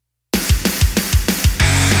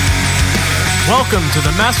Welcome to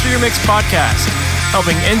the Master Your Mix podcast,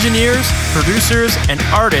 helping engineers, producers, and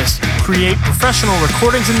artists create professional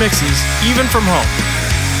recordings and mixes, even from home.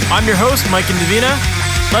 I'm your host, Mike and Davina.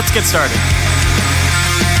 Let's get started.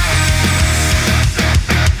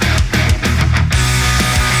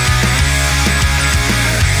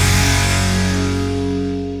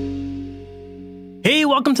 Hey,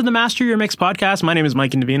 welcome to the Master Your Mix podcast. My name is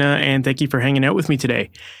Mike and Davina, and thank you for hanging out with me today.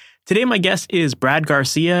 Today, my guest is Brad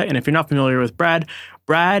Garcia, and if you're not familiar with Brad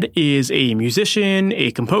is a musician,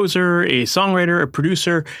 a composer, a songwriter, a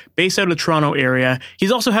producer based out of the Toronto area.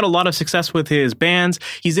 He's also had a lot of success with his bands.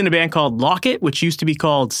 He's in a band called Lock It, which used to be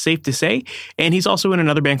called Safe to Say, and he's also in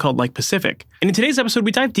another band called Like Pacific. And in today's episode,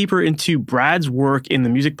 we dive deeper into Brad's work in the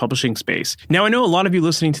music publishing space. Now, I know a lot of you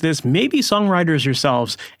listening to this may be songwriters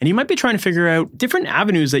yourselves, and you might be trying to figure out different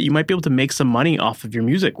avenues that you might be able to make some money off of your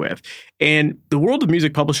music with. And the world of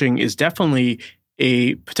music publishing is definitely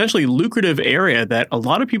a potentially lucrative area that a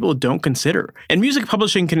lot of people don't consider. And music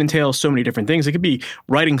publishing can entail so many different things. It could be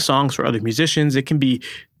writing songs for other musicians. It can be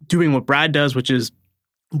doing what Brad does, which is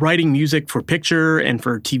writing music for picture and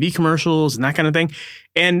for TV commercials and that kind of thing.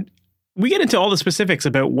 And we get into all the specifics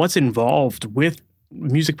about what's involved with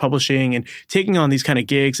music publishing and taking on these kind of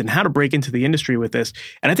gigs and how to break into the industry with this.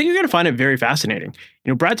 And I think you're going to find it very fascinating.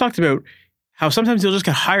 You know, Brad talked about how sometimes you'll just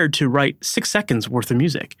get hired to write 6 seconds worth of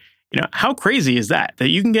music. You know, how crazy is that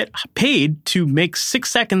you can get paid to make 6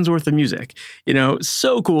 seconds worth of music? You know,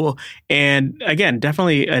 so cool. And again,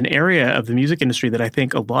 definitely an area of the music industry that I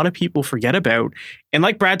think a lot of people forget about. And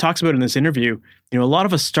like Brad talks about in this interview, you know, a lot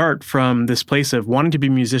of us start from this place of wanting to be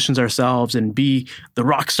musicians ourselves and be the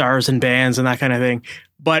rock stars in bands and that kind of thing.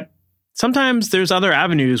 But sometimes there's other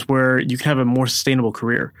avenues where you can have a more sustainable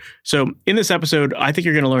career. So in this episode, I think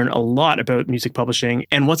you're going to learn a lot about music publishing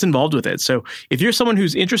and what's involved with it. So if you're someone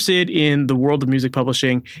who's interested in the world of music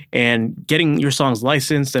publishing and getting your songs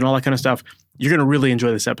licensed and all that kind of stuff, you're going to really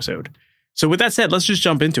enjoy this episode. So with that said, let's just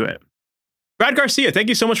jump into it. Brad Garcia, thank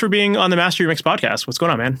you so much for being on the Master Your Mix podcast. What's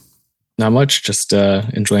going on, man? Not much. Just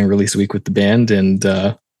enjoying release week with the band and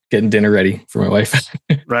getting dinner ready for my wife.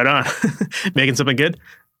 Right on. Making something good?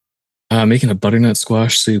 Making a butternut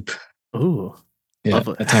squash soup. Ooh, yeah,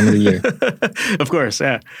 lovely. That time of the year. Of course,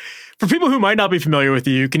 yeah. For people who might not be familiar with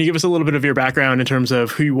you, can you give us a little bit of your background in terms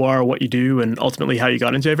of who you are, what you do, and ultimately how you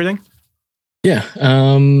got into everything? Yeah,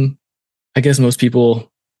 I guess most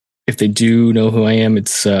people, if they do know who I am,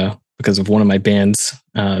 it's because of one of my bands.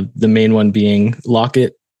 The main one being Lock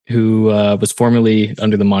It, who was formerly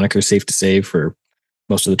under the moniker Safe to Say for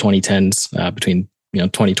most of the 2010s, between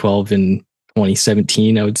 2012 and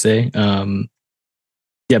 2017, I would say.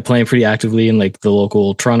 Playing pretty actively in like the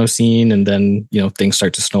local Toronto scene, and then things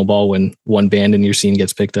start to snowball when one band in your scene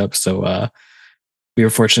gets picked up. So we were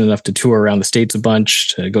fortunate enough to tour around the States a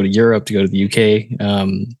bunch, to go to Europe, to go to the UK.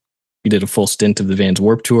 We did a full stint of the Vans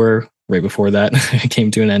Warped Tour right before that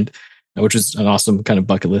came to an end, which was an awesome kind of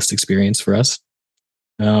bucket list experience for us.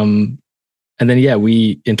 And then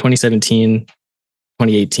we in 2017.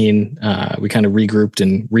 2018, we kind of regrouped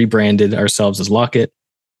and rebranded ourselves as Lock It.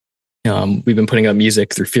 We've been putting out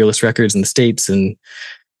music through Fearless Records in the States, and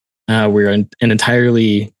we're an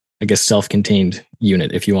entirely, I guess, self-contained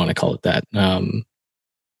unit, if you want to call it that.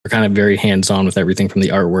 We're kind of very hands-on with everything from the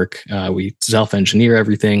artwork. We self-engineer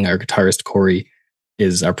everything. Our guitarist, Corey,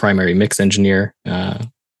 is our primary mix engineer,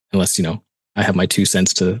 unless, I have my 2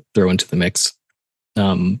 cents to throw into the mix.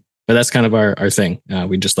 But that's kind of our thing.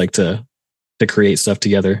 We just like to create stuff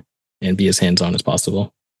together and be as hands-on as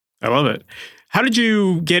possible. I love it. How did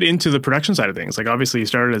you get into the production side of things? Like, obviously you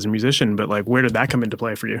started as a musician, but like, where did that come into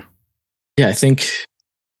play for you? Yeah, I think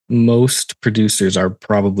most producers are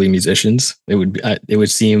probably musicians. It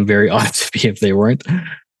would seem very odd to be if they weren't.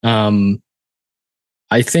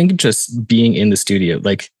 I think just being in the studio,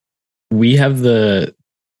 like I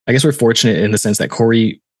guess we're fortunate in the sense that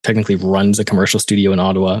Corey technically runs a commercial studio in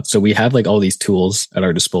Ottawa. So we have like all these tools at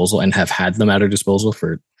our disposal and have had them at our disposal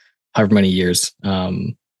for however many years.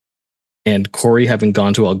 And Corey having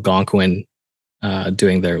gone to Algonquin,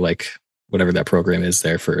 doing their like, whatever that program is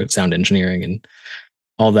there for sound engineering and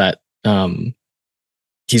all that.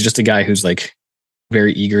 He's just a guy who's like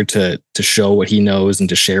very eager to show what he knows and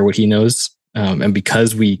to share what he knows. And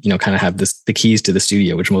because we, kind of have the keys to the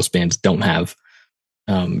studio, which most bands don't have,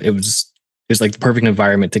 it was like the perfect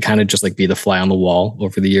environment to kind of just like be the fly on the wall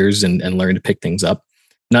over the years and learn to pick things up.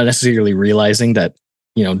 Not necessarily realizing that,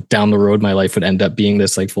 down the road, my life would end up being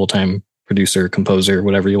this like full-time producer, composer,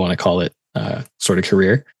 whatever you want to call it, sort of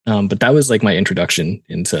career. But that was like my introduction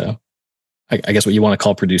into, I guess what you want to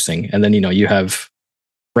call producing. And then, you have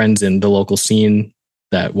friends in the local scene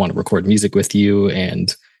that want to record music with you,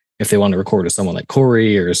 and if they want to record with someone like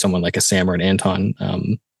Corey or someone like a Sam or an Anton,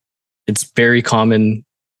 it's very common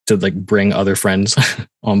to like bring other friends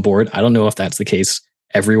on board. I don't know if that's the case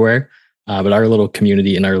everywhere, but our little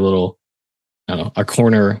community and our little, I don't know, our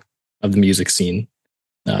corner of the music scene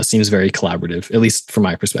seems very collaborative, at least from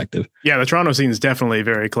my perspective. Yeah, the Toronto scene is definitely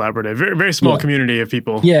very collaborative. Very, very small community of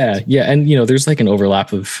people. Yeah, and there's like an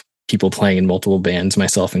overlap of people playing in multiple bands,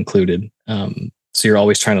 myself included. So you're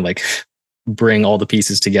always trying to like bring all the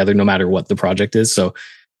pieces together, no matter what the project is. So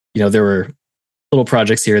there were little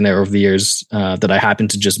projects here and there over the years that I happened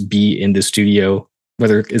to just be in the studio,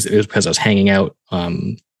 whether it was because I was hanging out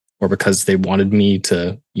or because they wanted me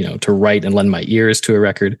to write and lend my ears to a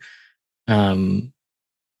record. And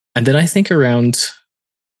then I think around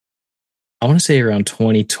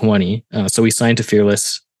 2020. So we signed to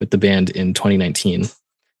Fearless with the band in 2019.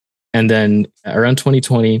 And then around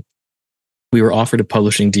 2020, we were offered a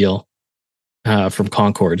publishing deal from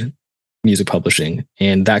Concord Music Publishing.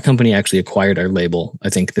 And that company actually acquired our label, I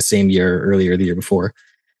think the same year or earlier, the year before.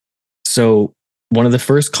 So one of the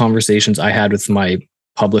first conversations I had with my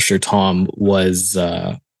publisher, Tom, was,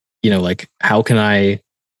 like, how can I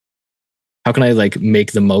like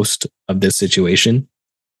make the most of this situation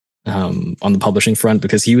on the publishing front?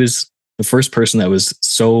 Because he was the first person that was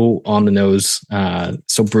so on the nose,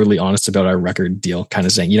 so brutally honest about our record deal, kind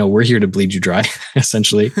of saying, we're here to bleed you dry,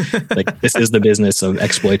 essentially. Like, this is the business of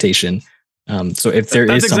exploitation. So if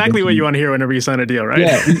that's exactly what you want to hear whenever you sign a deal, right?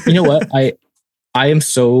 Yeah. You know what? I am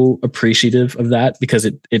so appreciative of that, because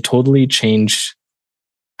it totally changed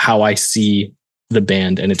how I see the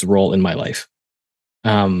band and its role in my life.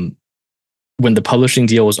 When the publishing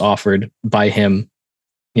deal was offered by him,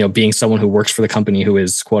 being someone who works for the company who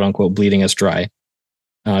is quote unquote bleeding us dry,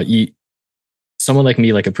 someone like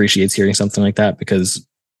me like appreciates hearing something like that, because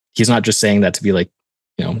he's not just saying that to be like,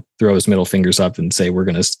 throw his middle fingers up and say, we're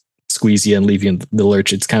going to squeeze you and leave you in the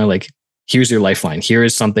lurch. It's kind of like, here's your lifeline. Here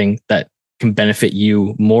is something that can benefit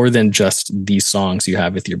you more than just these songs you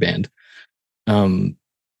have with your band.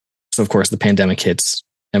 So of course the pandemic hits,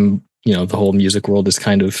 and the whole music world is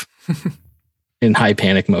kind of in high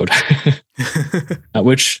panic mode,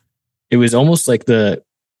 which it was almost like the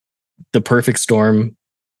perfect storm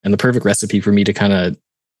and the perfect recipe for me to kind of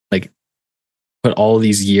like put all of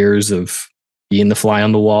these years of being the fly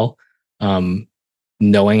on the wall,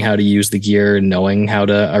 knowing how to use the gear, knowing how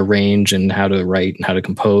to arrange and how to write and how to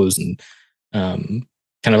compose, and kind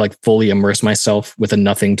of like fully immerse myself with a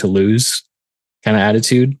nothing to lose kind of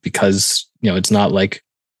attitude. Because, it's not like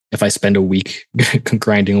if I spend a week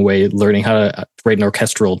grinding away, learning how to write an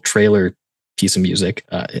orchestral trailer piece of music,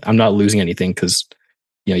 I'm not losing anything, because,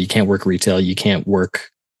 you can't work retail. You can't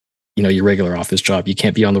work, your regular office job. You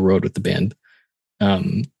can't be on the road with the band.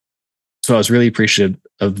 So I was really appreciative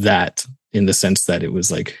of that, in the sense that it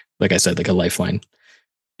was like I said, like a lifeline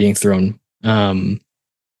being thrown.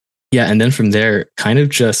 Yeah. And then from there, kind of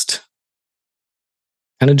just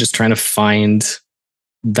trying to find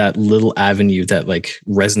that little avenue that like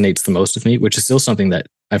resonates the most with me, which is still something that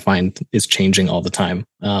I find is changing all the time.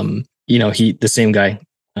 The same guy,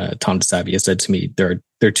 Tom DeSavia, said to me, there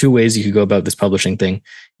are two ways you could go about this publishing thing.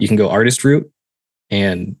 You can go artist route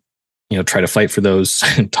and, try to fight for those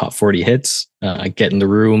top 40 hits, get in the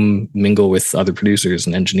room, mingle with other producers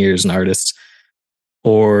and engineers and artists.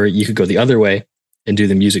 Or you could go the other way and do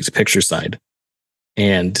the music to picture side.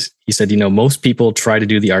 And he said, most people try to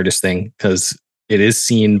do the artist thing because it is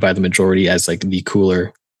seen by the majority as like the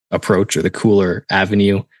cooler approach or the cooler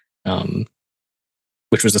avenue,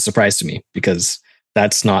 which was a surprise to me, because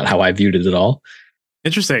that's not how I viewed it at all.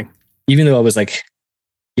 Interesting. Even though I was like,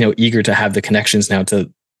 eager to have the connections now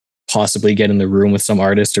to possibly get in the room with some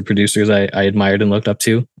artists or producers I admired and looked up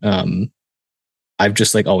to. I've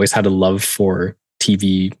just like always had a love for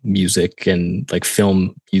TV music and like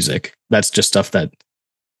film music. That's just stuff that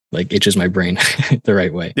like itches my brain the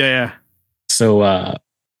right way. Yeah. So I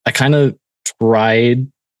kind of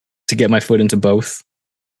tried to get my foot into both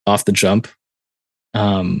off the jump.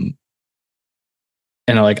 And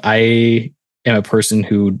I am a person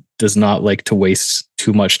who does not like to waste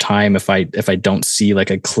too much time if I don't see like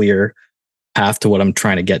a clear path to what I'm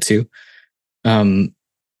trying to get to.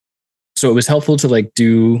 So it was helpful to like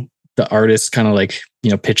do the artist kind of like,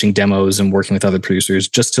 pitching demos and working with other producers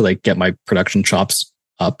just to like get my production chops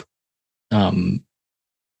up. And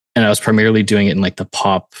I was primarily doing it in like the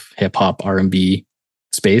pop, hip hop, R&B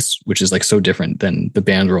space, which is like so different than the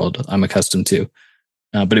band world I'm accustomed to.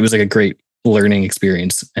 But it was like a great learning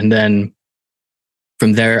experience. And then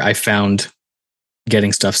from there, I found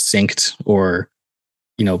getting stuff synced or,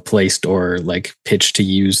 placed or like pitched to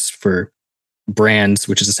use for brands,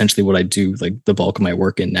 which is essentially what I do, like the bulk of my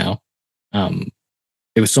work in now,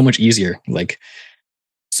 it was so much easier. Like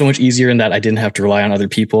so much easier in that I didn't have to rely on other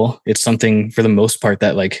people. It's something for the most part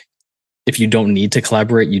that like if you don't need to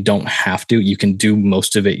collaborate, you don't have to. You can do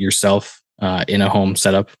most of it yourself in a home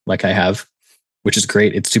setup like I have, which is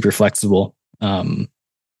great. It's super flexible. And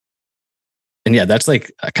yeah, that's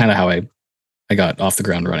like kind of how I got off the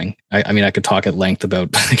ground running. I mean, I could talk at length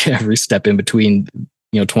about like every step in between,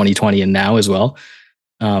 2020 and now as well.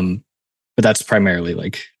 But that's primarily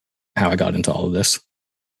like how I got into all of this.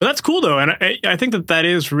 But that's cool though. And I think that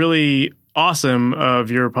is really awesome of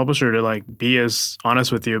your publisher to like be as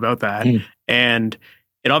honest with you about that. And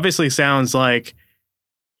it obviously sounds like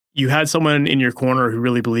you had someone in your corner who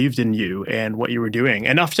really believed in you and what you were doing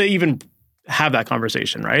enough to even have that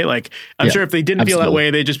conversation, right? Like, I'm sure if they didn't feel that way,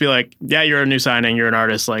 they'd just be like, yeah, you're a new signing, you're an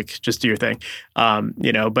artist, like just do your thing.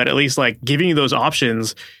 But at least like giving you those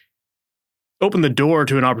options open the door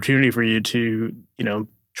to an opportunity for you to,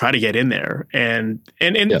 try to get in there. And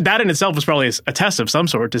that in itself was probably a test of some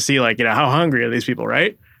sort to see like, how hungry are these people,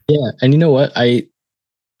 right? Yeah. And you know what? I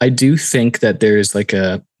do think that there's like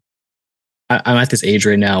I'm at this age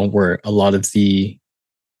right now where a lot of the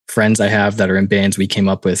friends I have that are in bands we came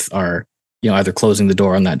up with are, either closing the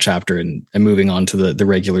door on that chapter and moving on to the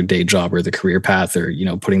regular day job or the career path or,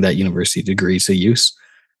 putting that university degree to use.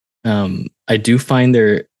 I do find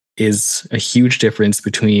there is a huge difference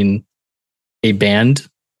between a band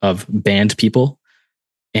of band people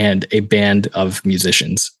and a band of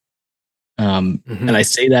musicians. And I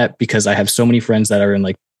say that because I have so many friends that are in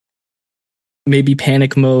like maybe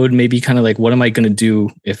panic mode, maybe kind of like, what am I going to do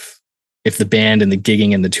if the band and the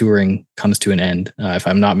gigging and the touring comes to an end, if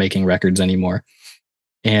I'm not making records anymore.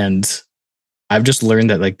 And I've just learned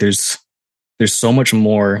that like there's so much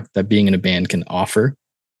more that being in a band can offer.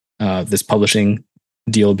 This publishing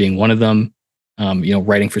deal being one of them.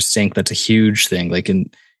 Writing for Sync, that's a huge thing. Like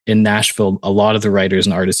in Nashville, a lot of the writers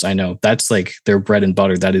and artists I know, that's like their bread and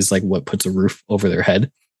butter. That is like what puts a roof over their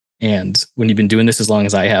head. And when you've been doing this as long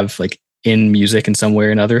as I have, like in music in some way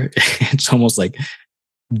or another, it's almost like,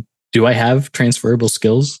 do I have transferable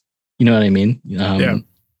skills? You know what I mean?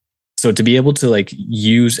 So to be able to like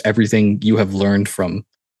use everything you have learned from,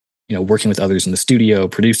 working with others in the studio,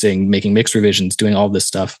 producing, making mix revisions, doing all this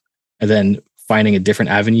stuff, and then finding a different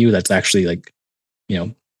avenue that's actually like,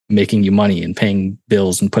 making you money and paying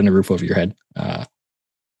bills and putting a roof over your head. I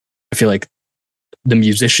feel like the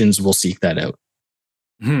musicians will seek that out.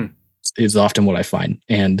 Is often what I find.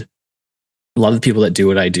 And a lot of the people that do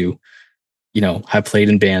what I do, have played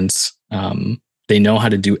in bands. They know how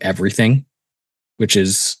to do everything, which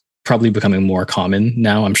is probably becoming more common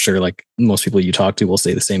now. I'm sure like most people you talk to will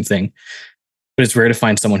say the same thing, but it's rare to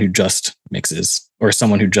find someone who just mixes or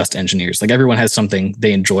someone who just engineers. Like everyone has something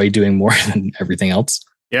they enjoy doing more than everything else.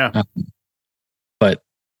 Yeah. But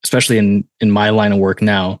especially in my line of work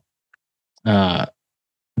now, the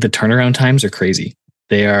turnaround times are crazy.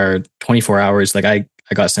 They are 24 hours. Like I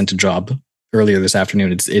got sent a job earlier this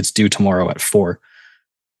afternoon. It's due tomorrow at 4.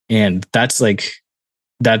 And that's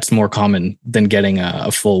more common than getting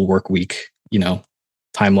a full work week,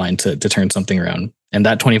 timeline to turn something around. And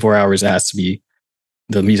that 24 hours,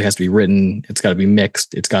 the music has to be written. It's got to be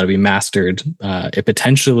mixed. It's got to be mastered. It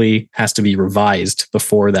potentially has to be revised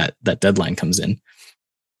before that deadline comes in.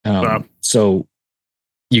 Wow. So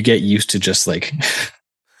you get used to just like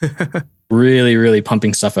really, really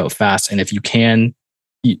pumping stuff out fast. And if you can't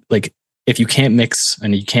mix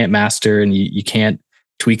and you can't master and you can't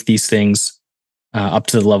tweak these things up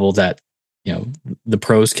to the level that, the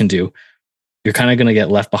pros can do, you're kind of going to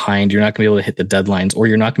get left behind. You're not going to be able to hit the deadlines, or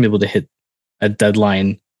you're not going to be able to hit a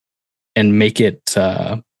deadline and make it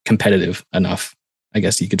competitive enough. I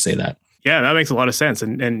guess you could say that. Yeah, that makes a lot of sense.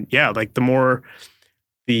 And yeah, like the more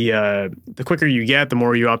the quicker you get, the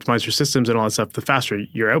more you optimize your systems and all that stuff, the faster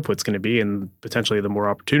your output's going to be, and potentially the more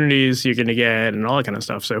opportunities you're going to get and all that kind of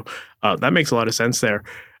stuff. So that makes a lot of sense there.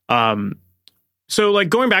 So like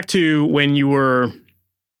going back to when you were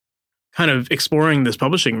kind of exploring this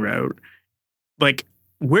publishing route, like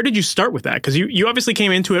where did you start with that? Because you obviously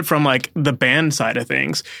came into it from like the band side of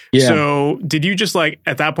things. Yeah. So did you just like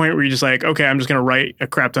at that point were you just like, okay, I'm just going to write a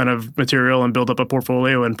crap ton of material and build up a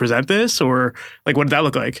portfolio and present this? Or like, what did that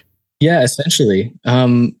look like? Yeah, essentially.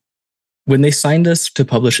 When they signed us to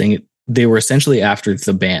publishing, they were essentially after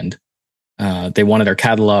the band. They wanted our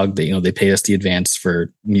catalog. They paid us the advance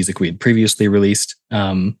for music we had previously released.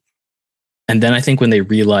 And then I think when they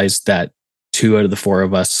realized that 2 out of the 4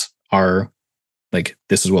 of us are like,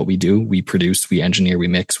 this is what we do. We produce, we engineer, we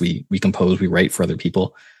mix, we compose, we write for other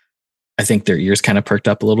people. I think their ears kind of perked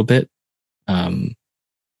up a little bit.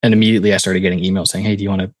 And immediately I started getting emails saying, hey, do you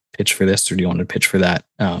want to pitch for this or do you want to pitch for that?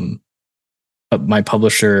 But my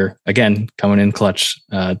publisher, again, coming in clutch,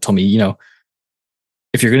 told me,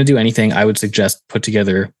 if you're going to do anything, I would suggest put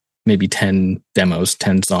together maybe 10 demos,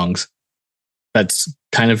 10 songs. That's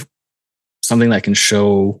kind of something that can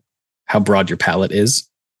show how broad your palette is.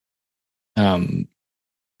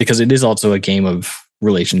 Because it is also a game of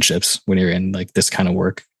relationships when you're in like this kind of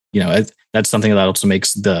work. That's something that also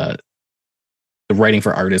makes the writing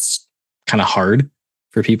for artists kind of hard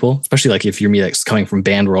for people, especially like if you're me that's coming from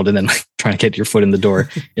band world and then like trying to get your foot in the door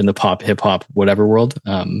in the pop, hip hop, whatever world.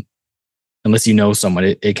 Unless you know someone,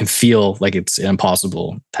 it can feel like it's an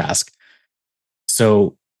impossible task.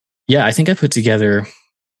 So yeah, I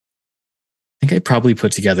probably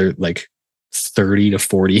put together like 30 to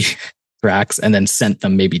 40 tracks and then sent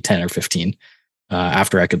them maybe 10 or 15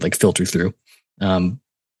 after I could like filter through.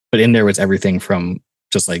 But in there was everything from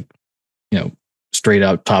just like, straight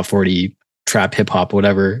out top 40 trap, hip hop,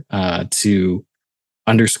 whatever, to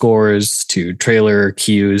underscores, to trailer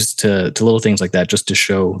cues, to little things like that, just to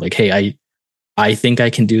show like, hey, I think I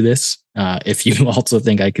can do this. If you also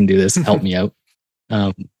think I can do this, help me out.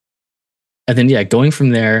 And then, going from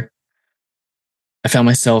there, I found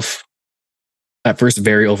myself at first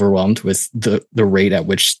very overwhelmed with the rate at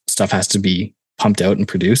which stuff has to be pumped out and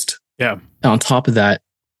produced. Yeah. And on top of that,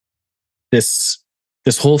 this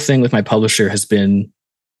whole thing with my publisher has been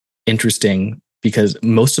interesting because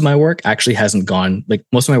most of my work actually hasn't gone, like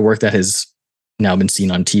most of my work that has now been seen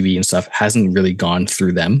on TV and stuff hasn't really gone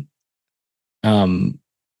through them.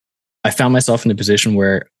 I found myself in a position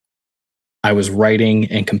where I was writing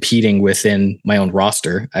and competing within my own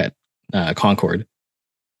roster at Concord.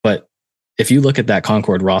 But if you look at that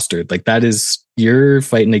Concord roster, like you're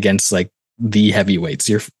fighting against like the heavyweights.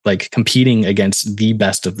 You're like competing against the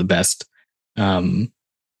best of the best.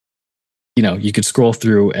 You could scroll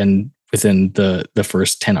through and within the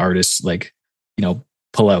first 10 artists, like,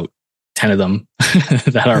 pull out 10 of them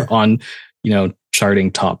that are on,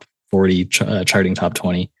 charting top 40, charting top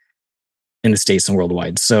 20 in the States and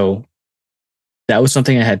worldwide. So that was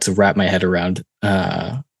something I had to wrap my head around.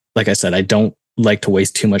 Like I said, I don't like to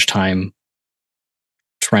waste too much time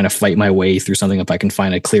trying to fight my way through something if I can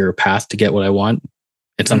find a clearer path to get what I want.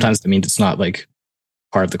 And sometimes it means it's not like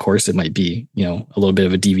part of the course. It might be, a little bit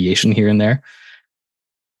of a deviation here and there.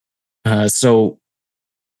 So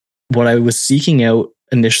what I was seeking out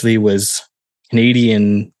initially was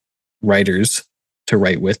Canadian writers to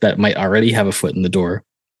write with that might already have a foot in the door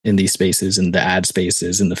in these spaces, in the ad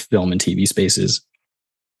spaces, in the film and TV spaces.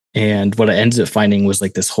 And what I ended up finding was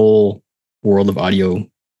like this whole world of audio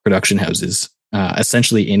production houses,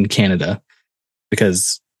 essentially in Canada,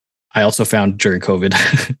 because I also found during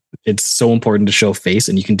COVID, it's so important to show face,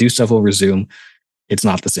 and you can do stuff over Zoom. It's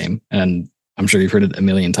not the same. And I'm sure you've heard it a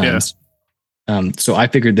million times. Yeah. So I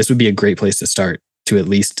figured this would be a great place to start, to at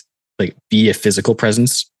least like be a physical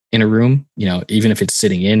presence in a room, even if it's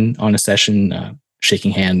sitting in on a session,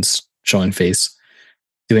 shaking hands, showing face,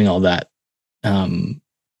 doing all that.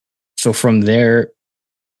 So from there,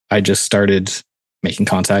 I just started making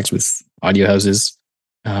contacts with audio houses,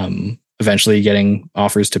 eventually getting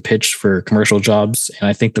offers to pitch for commercial jobs. And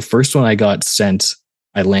I think the first one I got sent,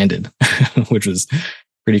 I landed, which was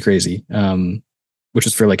pretty crazy, which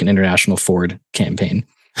is for like an international Ford campain.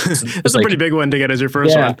 So that's a pretty big one to get as your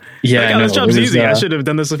first one. Yeah. This job's easy. I should have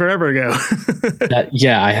done this forever ago.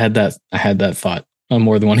 I had that thought on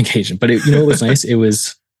more than one occasion, but it was nice. It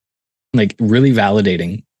was like really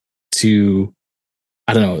validating to,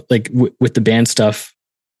 I don't know, like with the band stuff,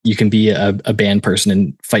 you can be a band person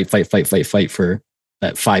and fight for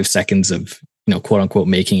that 5 seconds of, quote unquote,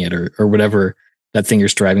 making it or whatever that thing you're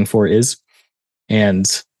striving for is. And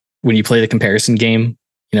when you play the comparison game,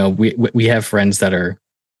 we have friends that are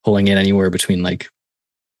pulling in anywhere between like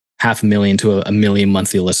 500,000 to 1 million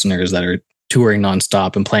monthly listeners that are touring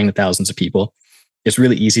nonstop and playing to thousands of people. It's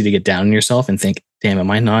really easy to get down on yourself and think, damn, am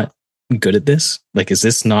I not good at this? Like, is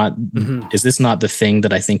this not the thing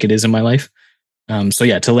that I think it is in my life? So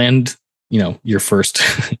yeah, to land, your first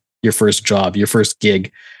job, your first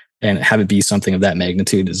gig, and have it be something of that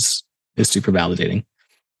magnitude is super validating.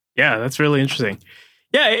 Yeah, that's really interesting.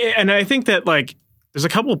 Yeah, and I think that like there's a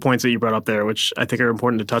couple of points that you brought up there, which I think are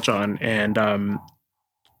important to touch on. And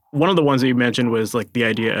one of the ones that you mentioned was like the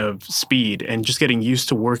idea of speed and just getting used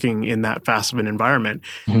to working in that fast of an environment.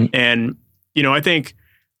 Mm-hmm. And I think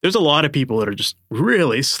there's a lot of people that are just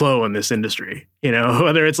really slow in this industry,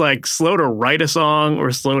 whether it's like slow to write a song or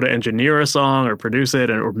slow to engineer a song or produce it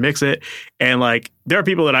or mix it. And like, there are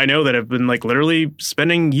people that I know that have been like literally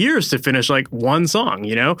spending years to finish like one song,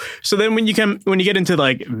 So then when you get into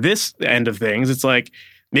like this end of things, it's like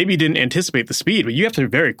maybe you didn't anticipate the speed, but you have to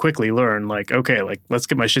very quickly learn, like, okay, like, let's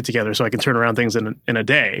get my shit together so I can turn around things in a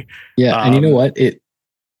day. Yeah. And you know what?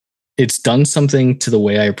 It's done something to the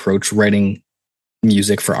way I approach writing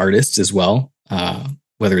music for artists as well.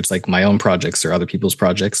 Whether it's like my own projects or other people's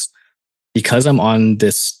projects, because I'm on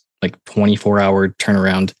this like 24-hour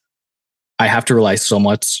turnaround, I have to rely so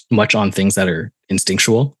much on things that are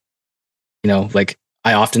instinctual. You know, like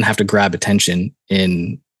I often have to grab attention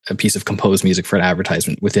in a piece of composed music for an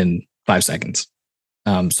advertisement within 5 seconds.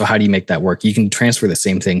 So how do you make that work? You can transfer the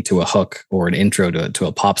same thing to a hook or an intro to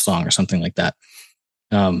a pop song or something like that.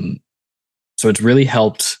 So it's really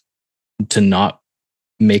helped to not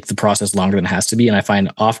make the process longer than it has to be. And I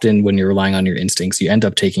find often when you're relying on your instincts, you end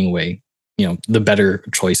up taking away, the better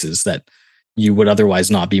choices that you would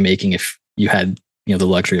otherwise not be making if you had, the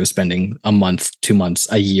luxury of spending a month, 2 months,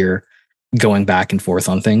 a year going back and forth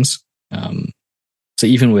on things. So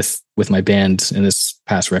even with my band and this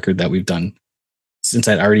past record that we've done, since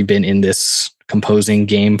I'd already been in this composing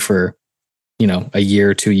game for, a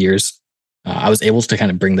year, 2 years, I was able to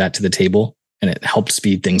kind of bring that to the table, and it helped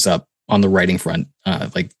speed things up on the writing front,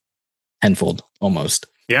 like tenfold almost.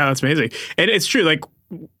 Yeah, that's amazing. And it's true, like,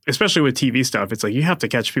 especially with TV stuff, it's like you have to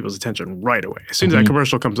catch people's attention right away. As soon as that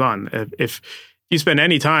commercial comes on, if you spend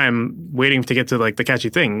any time waiting to get to like the catchy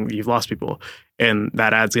thing, you've lost people, and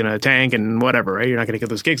that ad's going to tank and whatever, right? You're not going to get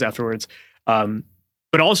those gigs afterwards.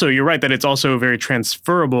 But also, you're right that it's also very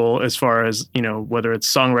transferable as far as, whether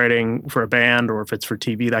it's songwriting for a band or if it's for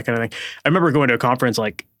TV, that kind of thing. I remember going to a conference,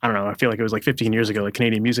 like, I don't know, I feel like it was like 15 years ago, like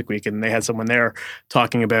Canadian Music Week, and they had someone there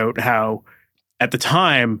talking about how at the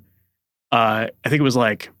time, I think it was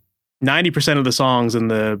like 90% of the songs in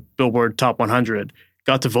the Billboard Top 100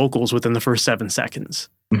 got to vocals within the first 7 seconds,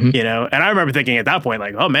 And I remember thinking at that point,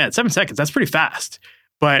 like, oh man, 7 seconds, that's pretty fast.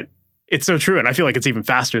 But it's so true. And I feel like it's even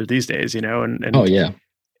faster these days, and oh yeah.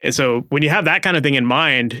 And so when you have that kind of thing in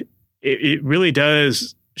mind, it really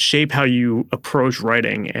does shape how you approach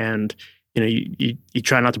writing. And, you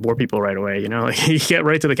try not to bore people right away, like you get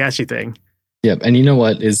right to the catchy thing. Yep. And you know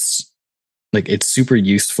what is like, it's super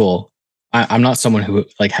useful. I'm not someone who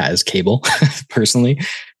like has cable personally.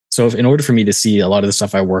 So in order for me to see a lot of the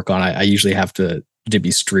stuff I work on, I usually have to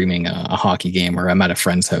be streaming a hockey game, or I'm at a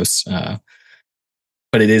friend's house.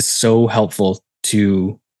 But it is so helpful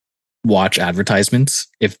to watch advertisements.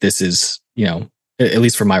 If this is, at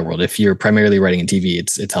least for my world, if you're primarily writing in TV,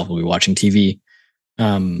 it's helpful to be watching TV.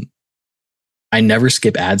 I never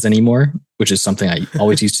skip ads anymore, which is something I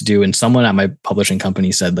always used to do. And someone at my publishing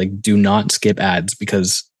company said, like, do not skip ads,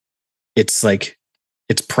 because it's like,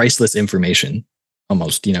 it's priceless information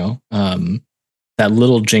almost, that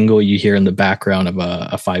little jingle you hear in the background of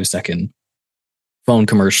a 5-second phone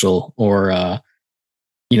commercial, or,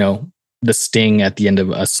 the sting at the end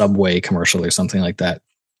of a Subway commercial or something like that.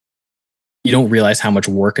 You don't realize how much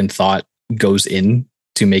work and thought goes in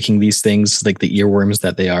to making these things like the earworms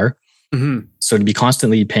that they are. Mm-hmm. So to be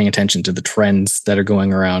constantly paying attention to the trends that are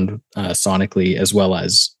going around sonically, as well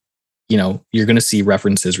as, you're going to see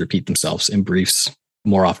references repeat themselves in briefs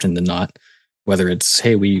more often than not, whether it's,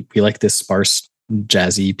 hey, we like this sparse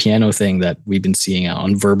jazzy piano thing that we've been seeing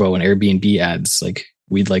on Verbo and Airbnb ads. Like,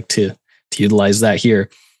 we'd like to utilize that here.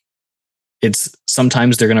 It's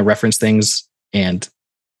sometimes they're going to reference things and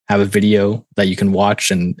have a video that you can watch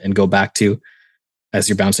and go back to as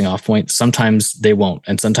your bouncing off point. Sometimes they won't.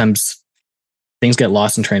 And sometimes things get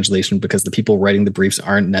lost in translation because the people writing the briefs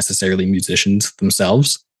aren't necessarily musicians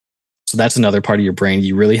themselves. So that's another part of your brain.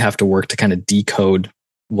 You really have to work to kind of decode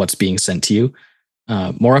what's being sent to you.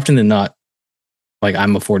 More often than not, like,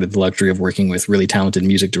 I'm afforded the luxury of working with really talented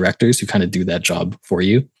music directors who kind of do that job for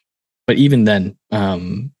you. But even then,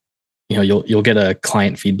 you'll get a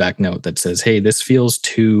client feedback note that says, "Hey, this feels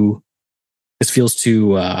too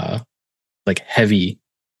like heavy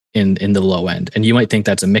in the low end," and you might think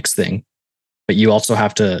that's a mix thing, but you also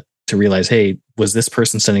have to realize, hey, was this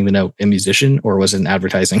person sending the note a musician, or was it an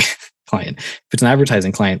advertising client? If it's an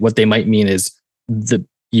advertising client, what they might mean is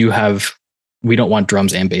we don't want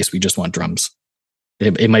drums and bass, we just want drums.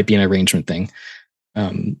 It might be an arrangement thing.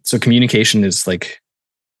 So communication is like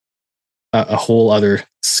a whole other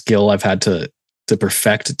skill I've had to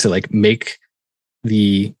perfect, to like make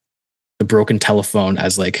the broken telephone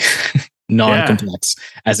as like non-complex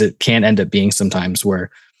as it can end up being sometimes, where,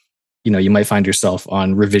 you might find yourself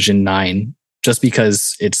on revision 9 just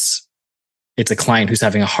because it's a client who's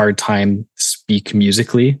having a hard time speak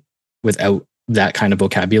musically without that kind of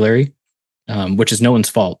vocabulary, which is no one's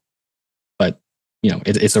fault, but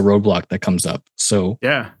it's a roadblock that comes up. So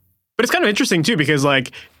yeah, but it's kind of interesting too, because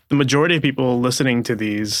like the majority of people listening to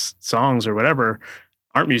these songs or whatever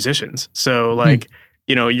aren't musicians. So like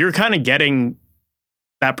you're kind of getting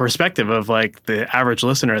that perspective of like the average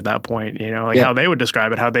listener at that point, like Yeah. how they would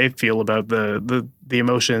describe it, how they feel about the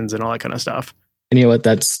emotions and all that kind of stuff. And you know what?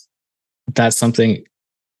 That's something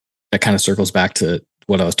that kind of circles back to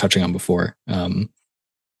what I was touching on before.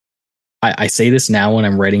 I say this now when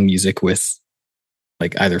I'm writing music with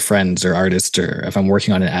like either friends or artists, or if I'm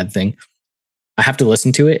working on an ad thing, I have to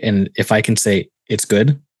listen to it. And if I can say it's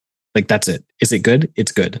good, like that's it. Is it good?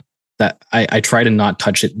 It's good. That I try to not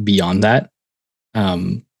touch it beyond that.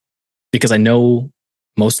 Because I know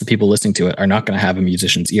most of the people listening to it are not going to have a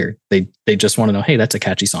musician's ear. They just want to know, hey, that's a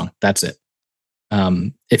catchy song. That's it.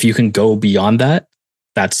 If you can go beyond that,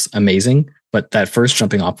 that's amazing. But that first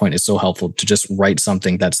jumping off point is so helpful to just write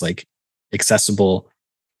something that's like accessible.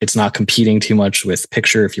 It's not competing too much with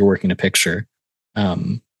picture if you're working a picture.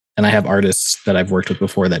 And I have artists that I've worked with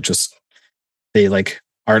before that just, they like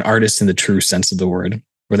are artists in the true sense of the word,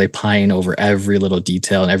 where they pine over every little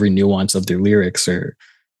detail and every nuance of their lyrics, or,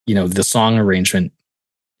 the song arrangement.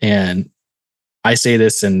 And I say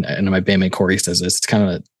this, and my bandmate Corey says this, it's kind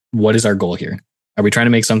of, what is our goal here? Are we trying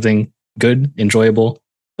to make something good, enjoyable,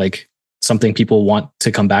 like something people want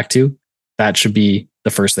to come back to? That should be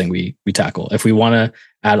the first thing we tackle. If we want to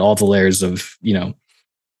add all the layers of,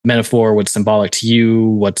 metaphor, what's symbolic to you,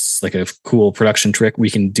 what's like a cool production trick, we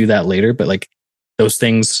can do that later. But like those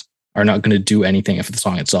things are not going to do anything if the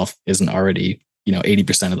song itself isn't already,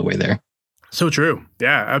 80% of the way there. So true.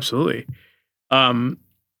 Yeah, absolutely.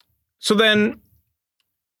 So then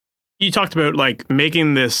you talked about like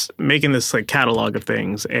making this like catalog of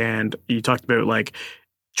things, and you talked about like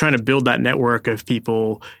trying to build that network of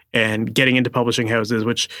people and getting into publishing houses,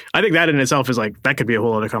 which I think that in itself is like, that could be a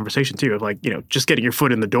whole other conversation too, of like, just getting your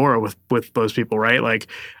foot in the door with those people, right? Like,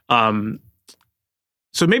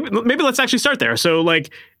 so maybe let's actually start there. So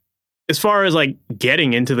like, as far as like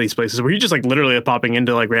getting into these places, were you just like literally popping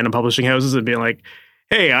into like random publishing houses and being like,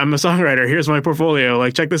 hey, I'm a songwriter, here's my portfolio,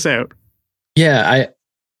 like check this out? Yeah,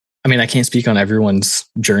 I mean, I can't speak on everyone's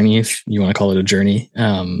journey, if you want to call it a journey.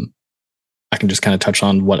 I can just kind of touch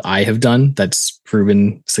on what I have done that's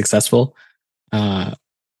proven successful. But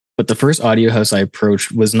the first audio house I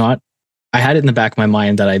approached was not, I had it in the back of my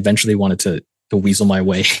mind that I eventually wanted to weasel my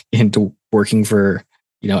way into working for,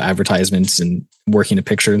 advertisements and working a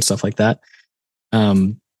picture and stuff like that.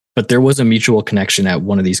 But there was a mutual connection at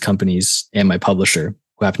one of these companies and my publisher,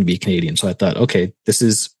 who happened to be Canadian. So I thought, okay, this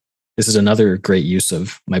is another great use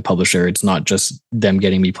of my publisher. It's not just them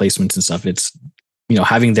getting me placements and stuff. It's,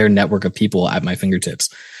 having their network of people at my fingertips.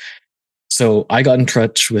 So I got in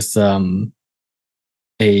touch with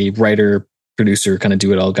a writer, producer, kind of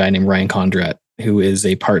do-it-all guy named Ryan Condrat, who is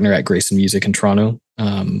a partner at Grayson Music in Toronto,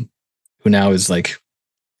 who now is like,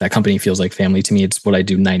 that company feels like family to me. It's what I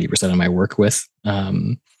do 90% of my work with.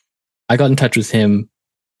 I got in touch with him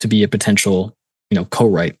to be a potential,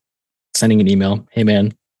 co-write, sending an email. Hey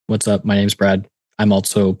man, what's up? My name's Brad. I'm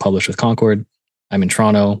also published with Concord. I'm in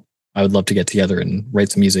Toronto. I would love to get together and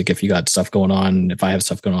write some music. If you got stuff going on, if I have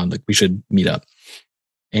stuff going on, like we should meet up.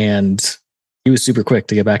 And he was super quick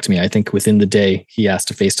to get back to me. I think within the day he asked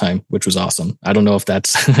to FaceTime, which was awesome. I don't know if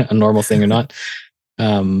that's a normal thing or not.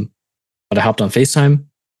 But I hopped on FaceTime.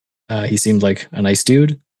 He seemed like a nice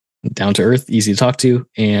dude, down to earth, easy to talk to.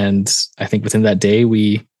 And I think within that day,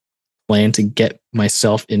 we planned to get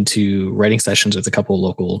myself into writing sessions with a couple of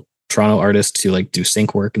local Toronto artists to like do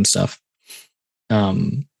sync work and stuff.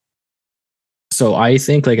 So I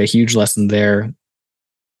think like a huge lesson there,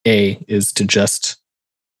 is to just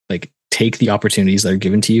like take the opportunities that are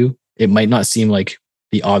given to you. It might not seem like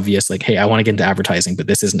the obvious, like, hey, I want to get into advertising, but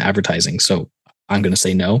this isn't advertising, so I'm going to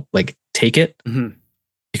say no. Like, take it,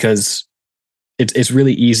 because it's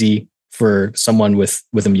really easy for someone with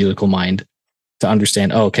a musical mind to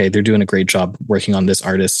understand, oh, okay, they're doing a great job working on this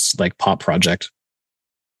artist's like pop project.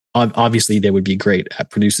 Obviously, they would be great at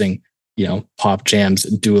producing, pop jams,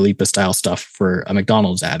 Dua Lipa style stuff for a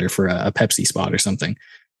McDonald's ad or for a Pepsi spot or something.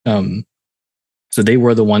 So they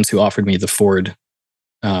were the ones who offered me the Ford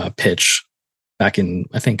pitch back in,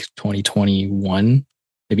 I think, 2021,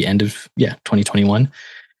 maybe end of 2021.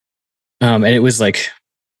 And it was like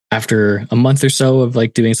after a month or so of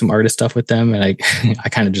like doing some artist stuff with them, and I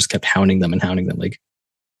kind of just kept hounding them, like,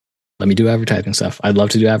 let me do advertising stuff. I'd love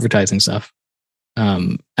to do advertising stuff.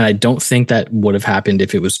 And I don't think that would have happened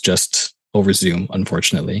if it was just over Zoom,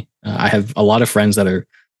 unfortunately. I have a lot of friends that are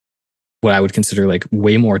what I would consider like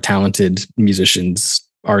way more talented musicians,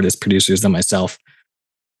 artists, producers than myself,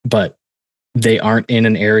 but they aren't in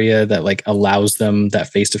an area that like allows them that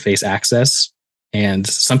face-to-face access. And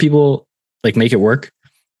some people like make it work.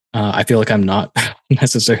 I feel like I'm not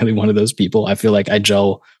necessarily one of those people. I feel like I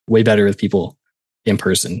gel way better with people in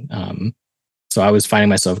person. So I was finding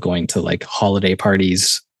myself going to like holiday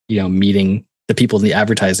parties, meeting the people in the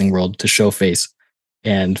advertising world to show face.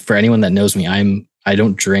 And for anyone that knows me, I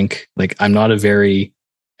don't drink. Like, I'm not a very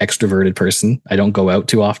extroverted person. I don't go out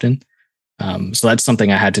too often. So that's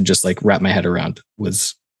something I had to just like wrap my head around.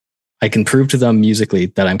 Was I can prove to them musically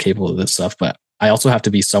that I'm capable of this stuff, but I also have to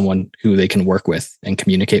be someone who they can work with and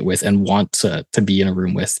communicate with and want to be in a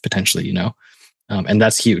room with potentially, and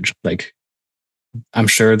that's huge. Like, I'm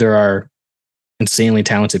sure there are insanely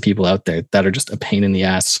talented people out there that are just a pain in the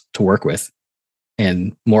ass to work with.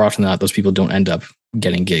 And more often than not, those people don't end up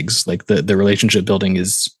getting gigs. Like the relationship building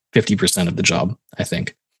is 50% of the job, I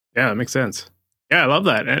think. Yeah, that makes sense. Yeah, I love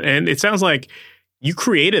that. And it sounds like you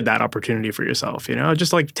created that opportunity for yourself,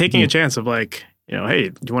 just like taking a chance of like, hey,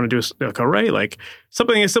 do you want to do a co-write? Like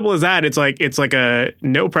something as simple as that. It's like a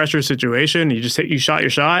no pressure situation. You just you shot your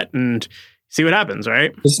shot and see what happens,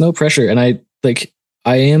 right? There's no pressure. And I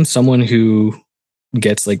am someone who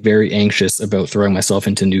gets like very anxious about throwing myself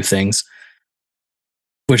into new things,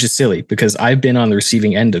 which is silly because I've been on the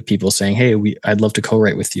receiving end of people saying, hey, I'd love to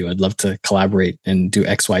co-write with you. I'd love to collaborate and do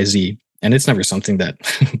X, Y, Z. And it's never something that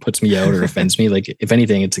puts me out or offends me. Like, if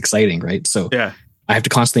anything, it's exciting, right? So yeah. I have to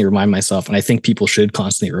constantly remind myself, and I think people should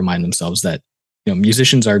constantly remind themselves that,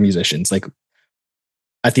 musicians are musicians. Like,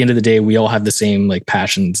 at the end of the day, we all have the same like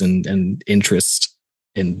passions and interests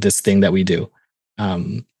in this thing that we do.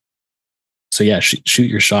 So yeah, shoot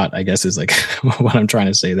your shot, I guess, is like what I'm trying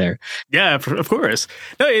to say there. Yeah, of course.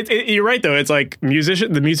 No, you're right though. It's like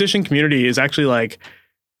the musician community is actually like,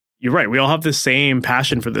 you're right. We all have the same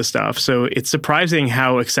passion for this stuff. So it's surprising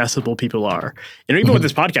how accessible people are. Even with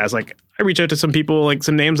this podcast, like I reach out to some people, like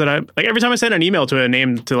some names that like every time I send an email to a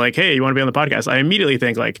name to like, hey, you want to be on the podcast? I immediately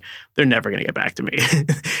think like, they're never going to get back to me.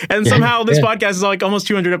 And somehow this podcast is like almost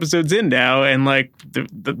 200 episodes in now. And like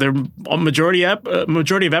the majority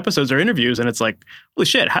of episodes are interviews. And it's like, holy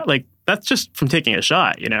shit. That's just from taking a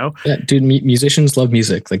shot, Yeah, dude, musicians love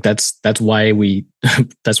music. Like that's why we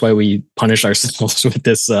punish ourselves with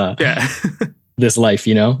this this life,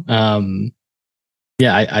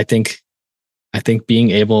 I think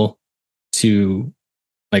being able to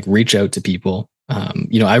like reach out to people,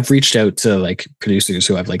 I've reached out to like producers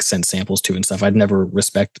who I've like sent samples to and stuff. I'd never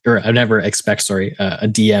expect a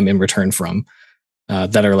DM in return from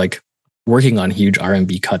that are like working on huge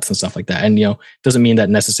R&B cuts and stuff like that. And, doesn't mean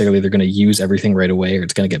that necessarily they're going to use everything right away or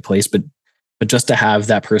it's going to get placed, but just to have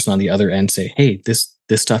that person on the other end say, hey, this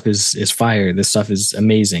stuff is fire. This stuff is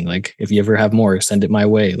amazing. Like, if you ever have more, send it my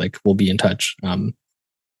way. Like, we'll be in touch.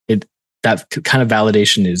 That kind of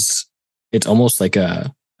validation it's almost like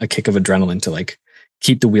a kick of adrenaline to like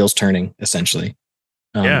keep the wheels turning, essentially.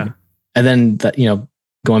 And then that,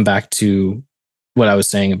 going back to what I was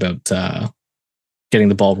saying about, getting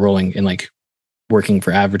the ball rolling and like working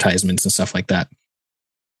for advertisements and stuff like that.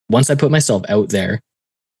 Once I put myself out there,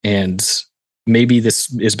 and maybe this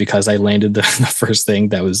is because I landed the first thing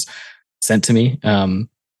that was sent to me.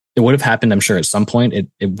 It would have happened, I'm sure, at some point.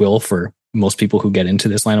 It will for most people who get into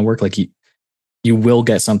this line of work. Like you will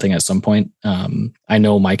get something at some point. I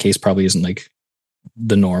know my case probably isn't like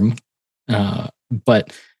the norm,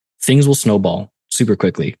 but things will snowball super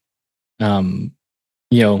quickly. I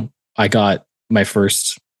got my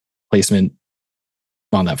first placement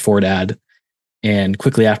on that Ford ad. And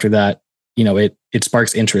quickly after that, it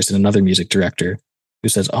sparks interest in another music director who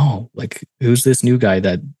says, oh, like, who's this new guy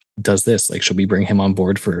that does this? Like, should we bring him on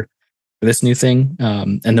board for this new thing?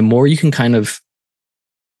 And the more you can kind of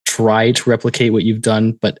try to replicate what you've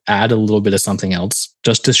done, but add a little bit of something else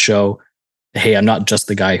just to show, hey, I'm not just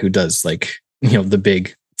the guy who does like, the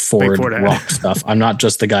big Ford rock stuff. I'm not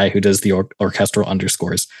just the guy who does the orchestral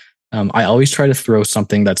underscores. I always try to throw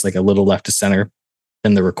something that's like a little left to center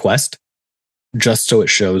in the request, just so it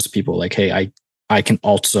shows people like, hey, I can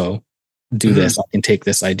also do this. I can take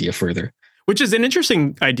this idea further. Which is an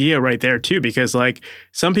interesting idea right there too, because like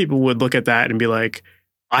some people would look at that and be like,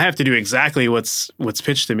 I have to do exactly what's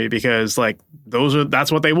pitched to me because like that's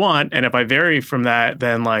what they want. And if I vary from that,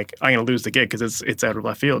 then like I'm going to lose the gig because it's out of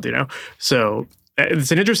left field, So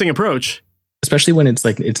it's an interesting approach. Especially when it's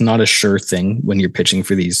like, it's not a sure thing when you're pitching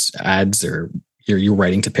for these ads or you're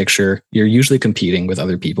writing to picture, you're usually competing with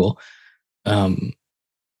other people. So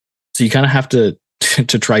you kind of have to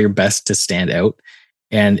try your best to stand out.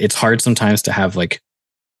 And it's hard sometimes to have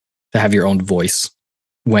your own voice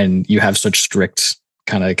when you have such strict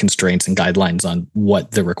kind of constraints and guidelines on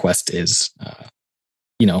what the request is.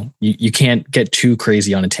 You can't get too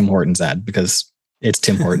crazy on a Tim Hortons ad because it's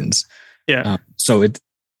Tim Hortons. Yeah. So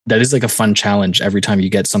that is like a fun challenge every time you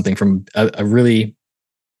get something from a really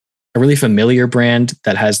familiar brand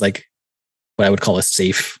that has like what I would call a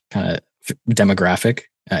safe kind of demographic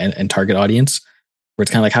and target audience, where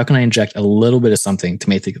it's kind of like, how can I inject a little bit of something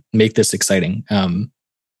to make this exciting?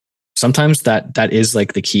 Sometimes that is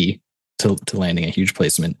like the key to landing a huge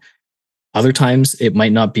placement. Other times it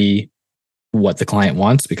might not be what the client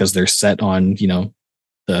wants because they're set on,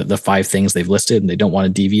 the 5 things they've listed and they don't want to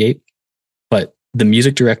deviate. But the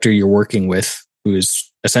music director you're working with, who is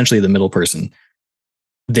essentially the middle person,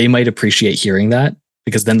 they might appreciate hearing that,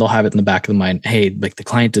 because then they'll have it in the back of the mind. Hey, like the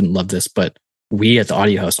client didn't love this, but we at the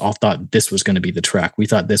audio house all thought this was going to be the track. We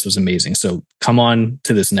thought this was amazing. So come on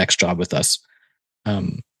to this next job with us.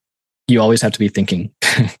 You always have to be thinking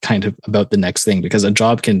kind of about the next thing, because a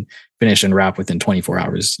job can finish and wrap within 24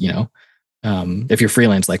 hours, if you're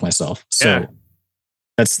freelance like myself. So yeah.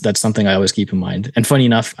 That's something I always keep in mind. And funny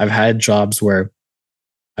enough, I've had jobs where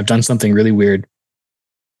I've done something really weird,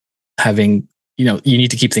 having, you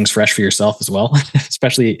need to keep things fresh for yourself as well,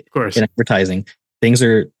 especially in advertising. Things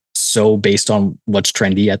are so based on what's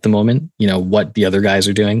trendy at the moment, what the other guys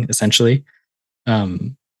are doing essentially.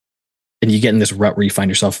 And you get in this rut where you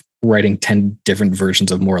find yourself writing 10 different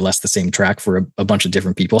versions of more or less the same track for a bunch of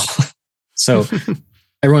different people. So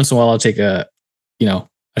every once in a while I'll take a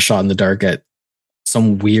shot in the dark at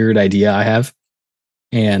some weird idea I have.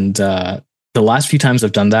 And the last few times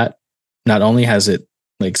I've done that, not only has it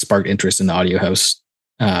like sparked interest in the audio house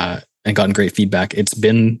and gotten great feedback, it's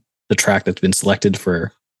been the track that's been selected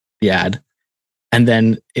for the ad. And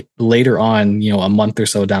then later on, a month or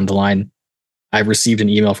so down the line, I received an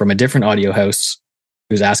email from a different audio house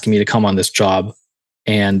who's asking me to come on this job.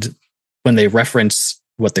 And when they reference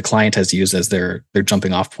what the client has used as their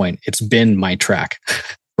jumping off point, it's been my track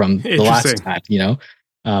from the last ad,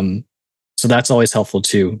 so that's always helpful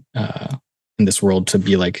too, in this world, to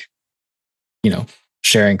be like,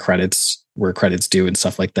 sharing credits where credits due and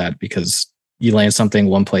stuff like that, because you land something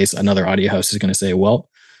one place, another audio house is going to say, well,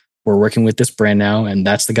 we're working with this brand now, and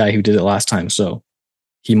that's the guy who did it last time. So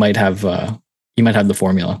he might have the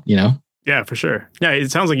formula, Yeah, for sure. Yeah. It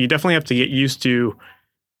sounds like you definitely have to get used to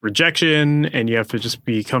rejection, and you have to just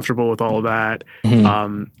be comfortable with all of that.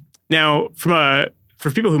 Mm-hmm. Now, for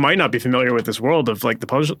people who might not be familiar with this world of like the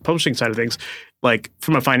publishing side of things, like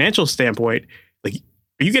from a financial standpoint, like,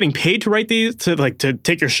 are you getting paid to write these, to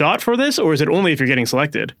take your shot for this, or is it only if you're getting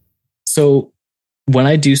selected? So when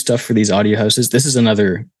I do stuff for these audio houses, this is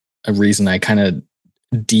a reason I kind of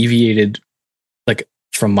deviated like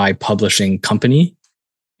from my publishing company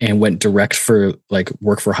and went direct for like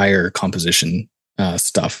work for hire composition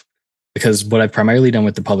stuff, because what I've primarily done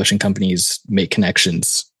with the publishing company is make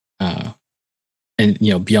connections, and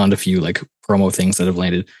beyond a few like promo things that have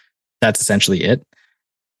landed, that's essentially it.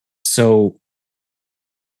 So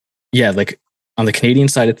yeah, like on the Canadian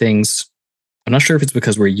side of things, I'm not sure if it's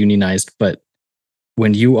because we're unionized, but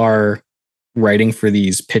when you are writing for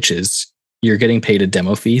these pitches, you're getting paid a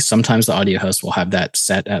demo fee. Sometimes the audio house will have that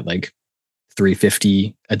set at like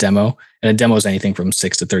 $3.50 a demo, and a demo is anything from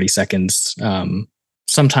 6 to 30 seconds.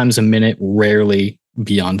 Sometimes a minute, rarely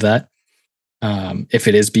beyond that. If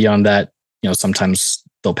it is beyond that, sometimes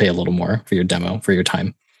they'll pay a little more for your demo, for your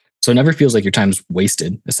time. So it never feels like your time's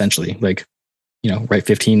wasted, essentially. Like, write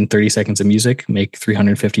 15, 30 seconds of music, make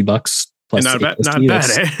 $350 plus. Not bad,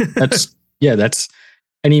 eh? That's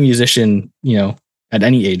any musician, at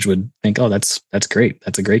any age would think, oh, that's great.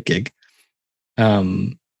 That's a great gig.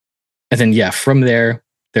 And then, from there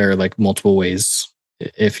are like multiple ways.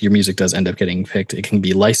 If your music does end up getting picked, it can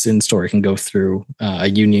be licensed, or it can go through a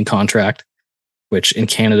union contract, which in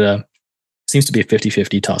Canada seems to be a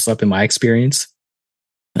 50-50 toss up in my experience,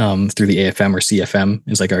 through the AFM or CFM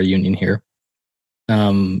is like our union here.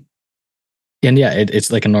 And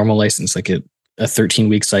it's like a normal license, like a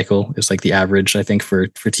 13-week cycle is like the average, I think, for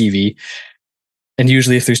TV. And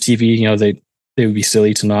usually if there's TV, they would be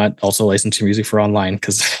silly to not also license your music for online,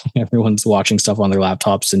 because everyone's watching stuff on their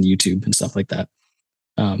laptops and YouTube and stuff like that.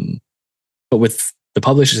 But with the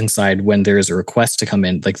publishing side, when there is a request to come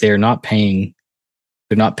in, like they're not paying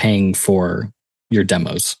for your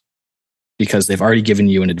demos, because they've already given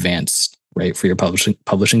you an advance, right, for your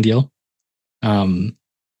publishing deal.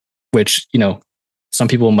 Which, some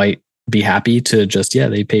people might be happy to just,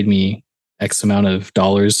 they paid me X amount of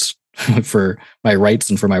dollars for my rights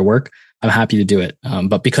and for my work. I'm happy to do it.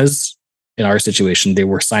 But because in our situation, they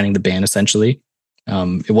were signing the band essentially,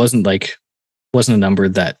 it wasn't a number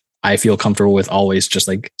that I feel comfortable with always just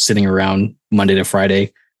like sitting around Monday to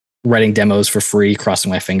Friday, writing demos for free,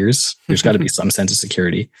 crossing my fingers. There's got to be some sense of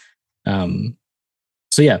security.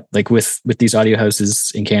 So yeah, like with these audio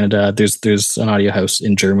houses in Canada, there's an audio house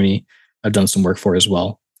in Germany I've done some work for as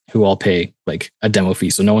well, who all pay like a demo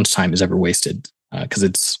fee. So no one's time is ever wasted, because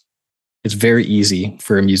it's it's very easy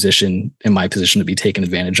for a musician in my position to be taken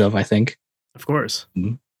advantage of, I think. Of course.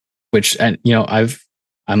 Which, and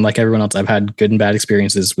I'm like everyone else. I've had good and bad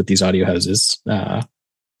experiences with these audio houses.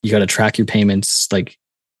 You got to track your payments, like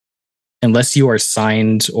unless you are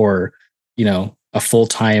signed or, a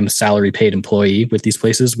full-time salary paid employee with these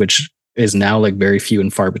places, which is now like very few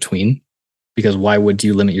and far between, because why would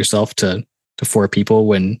you limit yourself to 4 people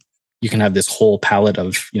when you can have this whole palette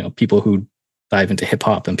of, people who dive into hip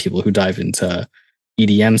hop and people who dive into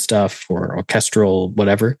EDM stuff or orchestral,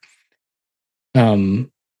 whatever.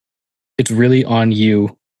 It's really on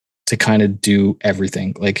you to kind of do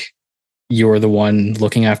everything. Like, you're the one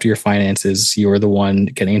looking after your finances. You're the one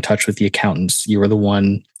getting in touch with the accountants. You're the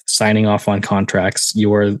one signing off on contracts.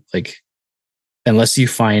 You're like, unless you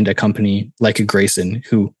find a company like a Grayson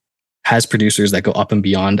who has producers that go up and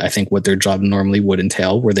beyond, I think, what their job normally would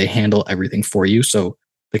entail, where they handle everything for you. So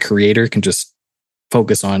the creator can just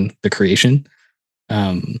focus on the creation.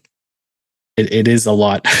 It is a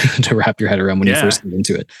lot to wrap your head around when you first get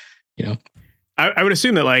into it, I would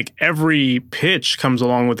assume that like every pitch comes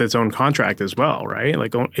along with its own contract as well, right?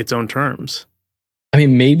 Like its own terms. I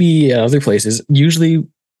mean, maybe other places. Usually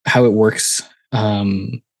how it works,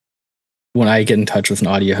 when I get in touch with an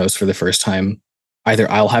audio host for the first time, either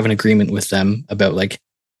I'll have an agreement with them about like,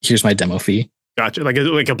 here's my demo fee. Gotcha. Like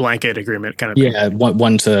a blanket agreement kind of thing. Yeah.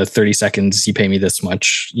 1 to 30 seconds, you pay me this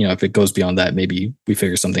much. If it goes beyond that, maybe we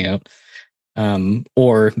figure something out.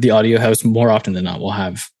 Or the audio house, more often than not, will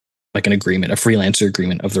have like an agreement, a freelancer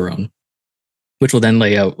agreement of their own, which will then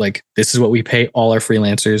lay out like, this is what we pay all our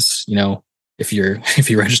freelancers. If you're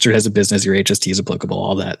registered as a business, your HST is applicable,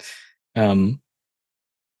 all that. And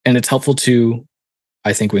it's helpful too,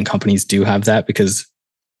 I think, when companies do have that, because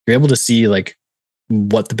you're able to see like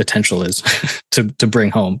what the potential is to bring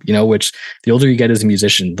home, which the older you get as a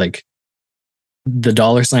musician, like the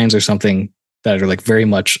dollar signs are something that are like very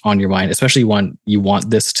much on your mind, especially when you want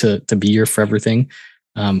this to be your forever thing.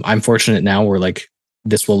 I'm fortunate now where like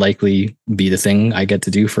this will likely be the thing I get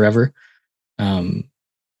to do forever.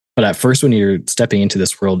 But at first, when you're stepping into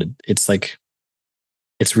this world, it's like,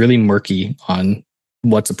 it's really murky on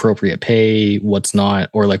what's appropriate pay, what's not,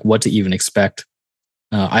 or like what to even expect.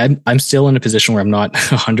 I'm still in a position where I'm not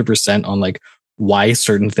 100% on like why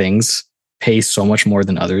certain things pay so much more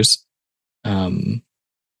than others.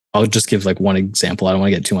 I'll just give like one example. I don't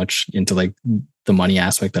want to get too much into like the money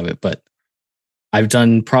aspect of it, but I've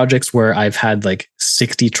done projects where I've had like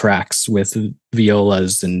 60 tracks with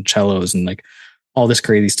violas and cellos and like all this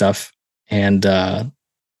crazy stuff. And,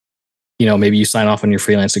 maybe you sign off on your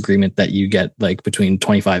freelance agreement that you get like between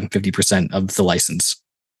 25 and 50% of the license.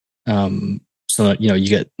 So that, you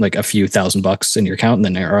get like a few $1,000 in your account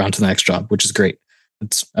and then are on to the next job, which is great.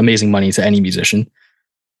 It's amazing money to any musician.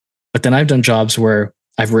 But then I've done jobs where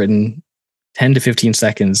I've written 10 to 15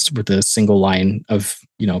 seconds with a single line of,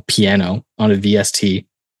 piano on a VST.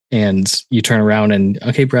 And you turn around and,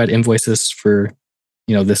 okay, Brad, invoice this for,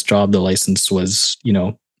 this job. The license was,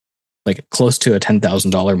 like close to a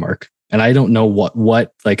 $10,000 mark. And I don't know what,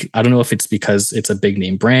 like, I don't know if it's because it's a big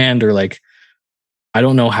name brand or like, I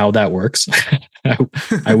don't know how that works.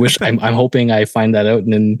 I wish I'm hoping I find that out.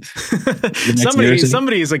 And then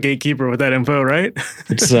somebody is a gatekeeper with that info, right?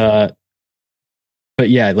 It's, but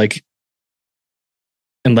yeah, like,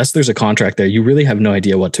 unless there's a contract there, you really have no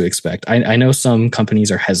idea what to expect. I know some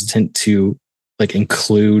companies are hesitant to like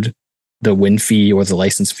include the win fee or the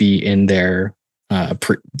license fee in their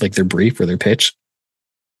like their brief or their pitch.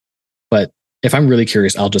 But if I'm really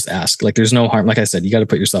curious, I'll just ask. Like, there's no harm. Like I said, you got to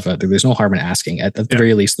put yourself out there. There's no harm in asking. At the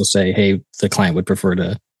very least, they'll say, "Hey, the client we prefer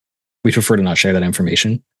to not share that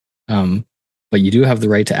information." But you do have the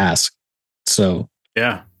right to ask. So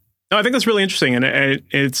yeah. No, I think that's really interesting, and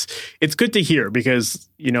it's good to hear because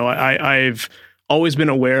I've always been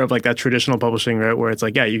aware of like that traditional publishing, right, where it's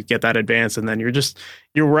like, yeah, you get that advance, and then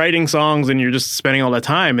you're writing songs and you're just spending all that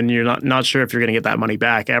time, and you're not sure if you're going to get that money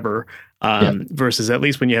back ever. Versus at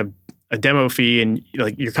least when you have a demo fee and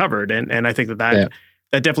like you're covered, and I think that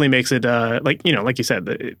definitely makes it like you said,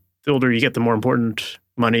 the older you get, the more important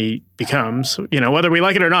money becomes. Whether we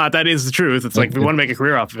like it or not, that is the truth. It's like if we want to make a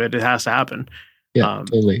career off of it, it has to happen. Yeah,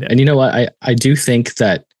 totally. Yeah. And you know what? I do think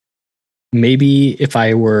that maybe if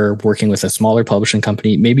I were working with a smaller publishing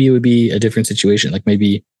company, maybe it would be a different situation. Like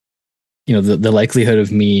maybe, the likelihood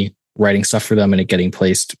of me writing stuff for them and it getting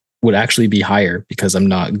placed would actually be higher because I'm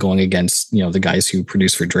not going against, the guys who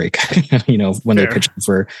produce for Drake, when they're pitching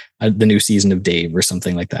for the new season of Dave or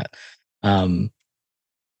something like that.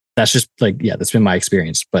 That's just like, that's been my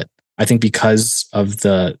experience. But I think because of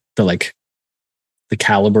the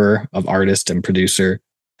caliber of artist and producer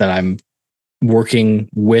that I'm working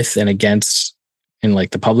with and against in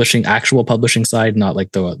like the actual publishing side, not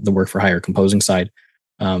like the work for hire composing side.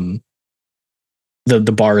 The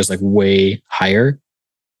bar is like way higher.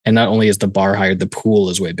 And not only is the bar higher, the pool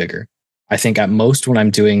is way bigger. I think at most when I'm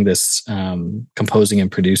doing this composing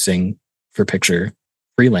and producing for picture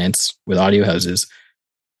freelance with audio houses,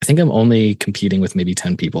 I think I'm only competing with maybe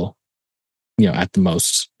 10 people, at the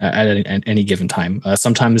most at any given time.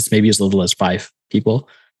 Sometimes maybe as little as 5 people,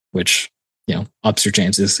 which, ups your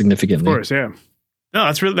chances significantly. Of course, yeah.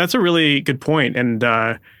 No, that's a really good point, and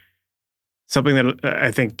something that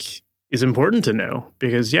I think is important to know,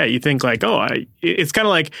 because you think like, it's kind of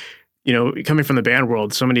like, coming from the band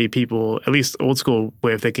world, so many people, at least old school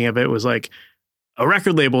way of thinking of it, was like a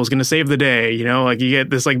record label is going to save the day, like you get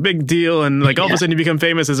this like big deal and like all of a sudden you become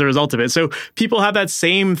famous as a result of it. So people have that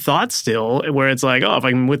same thought still, where it's like, if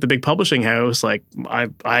I'm with the big publishing house, like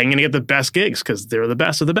I'm going to get the best gigs because they're the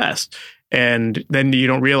best of the best. And then you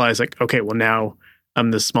don't realize like, okay, well now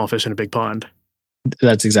I'm this small fish in a big pond.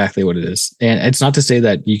 That's exactly what it is. And it's not to say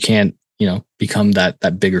that you can't, become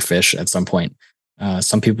that bigger fish at some point.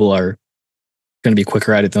 Some people are going to be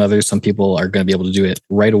quicker at it than others. Some people are going to be able to do it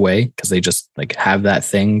right away because they just like have that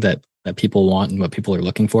thing that people want and what people are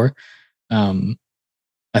looking for. I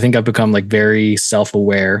think I've become like very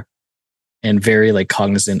self-aware and very like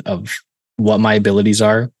cognizant of what my abilities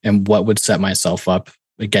are and what would set myself up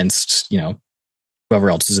against,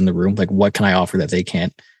 whoever else is in the room. Like, what can I offer that they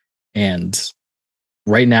can't? And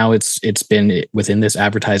right now it's been within this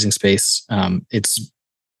advertising space.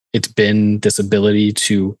 It's been this ability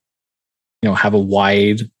to, have a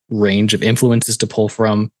wide range of influences to pull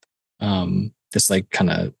from, this like kind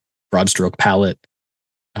of broad stroke palette,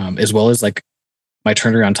 as well as like my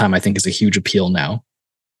turnaround time, I think is a huge appeal now,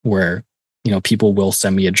 where, people will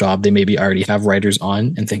send me a job. They maybe already have writers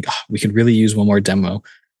on and think, we could really use one more demo.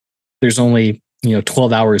 There's only,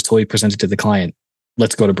 12 hours till we present it to the client.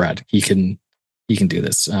 Let's go to Brad. He can do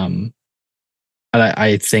this.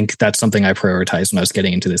 I think that's something I prioritized when I was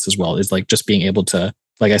getting into this as well, is like just being able to,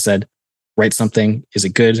 like I said, write something. Is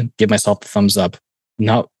it good? Give myself the thumbs up,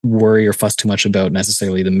 not worry or fuss too much about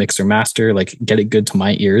necessarily the mix or master, like get it good to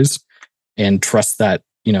my ears and trust that,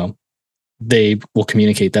 they will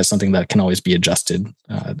communicate that's something that can always be adjusted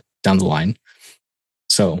down the line.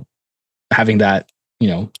 So having that,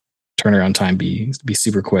 turnaround time be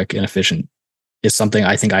super quick and efficient is something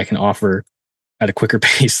I think I can offer at a quicker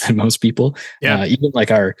pace than most people. Yeah. Even like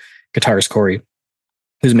our guitarist, Corey,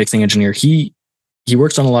 who's a mixing engineer, he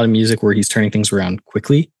works on a lot of music where he's turning things around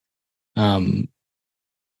quickly. But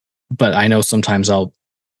I know sometimes I'll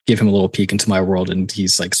give him a little peek into my world and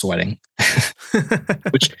he's like sweating,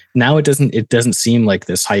 which now it doesn't seem like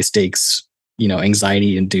this high stakes,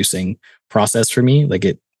 anxiety inducing process for me. Like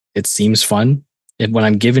it seems fun. And when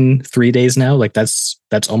I'm given 3 days now, like that's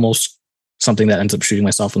almost something that ends up shooting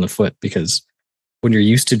myself in the foot, because when you're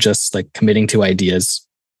used to just like committing to ideas,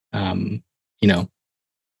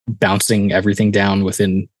 bouncing everything down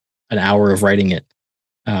within an hour of writing it,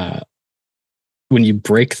 when you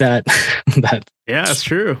break that that's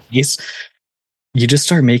true. Pace, you just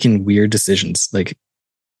start making weird decisions. Like,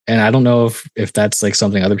 and I don't know if that's like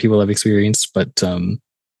something other people have experienced, but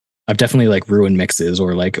I've definitely like ruined mixes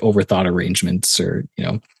or like overthought arrangements or,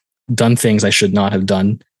 done things I should not have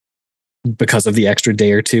done because of the extra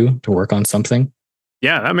day or two to work on something.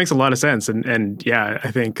 Yeah, that makes a lot of sense. And yeah,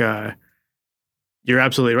 I think you're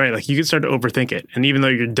absolutely right. Like you can start to overthink it. And even though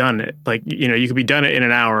you're done it, like, you could be done it in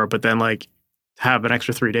an hour, but then like have an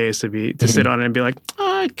extra 3 days to sit on it and be like,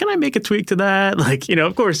 can I make a tweak to that? Like,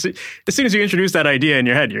 of course, as soon as you introduce that idea in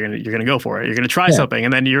your head, you're going to go for it. You're going to try something.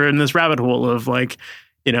 And then you're in this rabbit hole of like,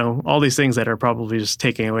 all these things that are probably just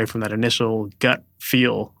taking away from that initial gut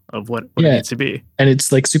feel of what it needs to be. And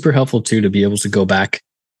it's like super helpful too, to be able to go back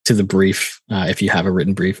to the brief. If you have a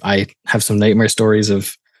written brief, I have some nightmare stories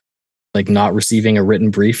of like not receiving a written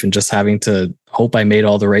brief and just having to hope I made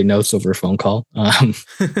all the right notes over a phone call.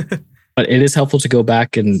 But it is helpful to go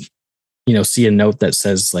back and, see a note that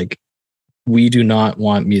says like, we do not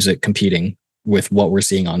want music competing with what we're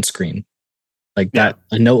seeing on screen. Like that,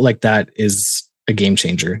 a note like that is a game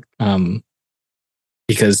changer.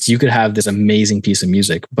 Because you could have this amazing piece of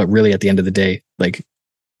music, but really at the end of the day, like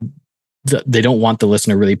they don't want the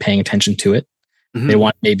listener really paying attention to it. Mm-hmm. They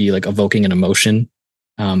want maybe like evoking an emotion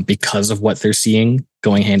because of what they're seeing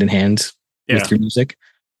going hand in hand with your music.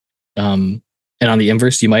 And on the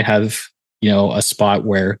inverse, you might have, a spot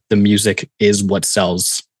where the music is what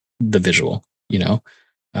sells the visual, there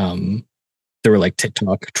were like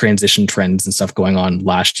TikTok transition trends and stuff going on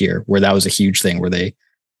last year where that was a huge thing where they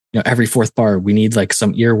every fourth bar, we need like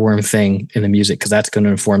some earworm thing in the music because that's going to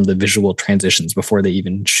inform the visual transitions before they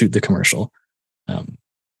even shoot the commercial.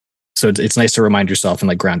 So it's nice to remind yourself and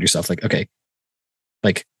like ground yourself, like, okay,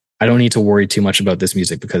 like I don't need to worry too much about this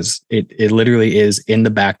music because it literally is in the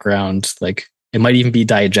background. Like it might even be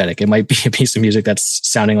diegetic. It might be a piece of music that's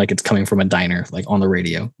sounding like it's coming from a diner, like on the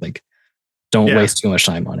radio. Like don't waste too much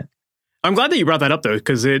time on it. I'm glad that you brought that up though,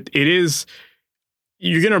 because it is,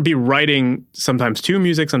 you're going to be writing sometimes to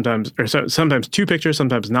music, sometimes to picture,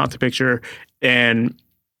 sometimes not to picture. And,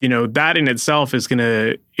 that in itself is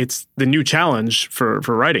it's the new challenge for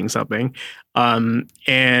writing something.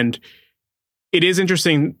 And it is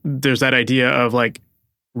interesting. There's that idea of like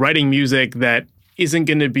writing music that isn't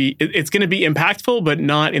going to be, it's going to be impactful, but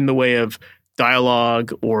not in the way of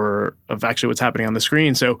dialogue or of actually what's happening on the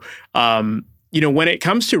screen. So, when it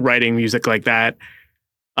comes to writing music like that,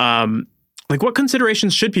 like what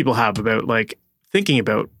considerations should people have about like thinking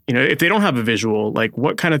about, if they don't have a visual, like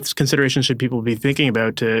what kind of considerations should people be thinking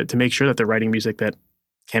about to make sure that they're writing music that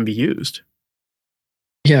can be used?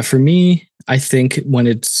 Yeah, for me, I think when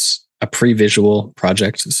it's a pre-visual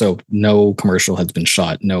project, so no commercial has been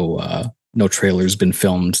shot, no trailer's been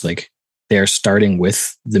filmed, like they're starting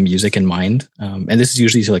with the music in mind. And this is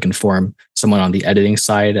usually to like inform someone on the editing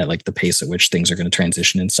side at like the pace at which things are going to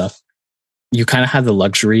transition and stuff. You kind of have the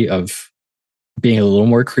luxury of being a little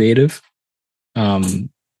more creative.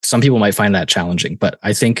 Some people might find that challenging, but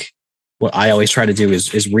I think what I always try to do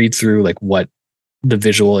is read through like what the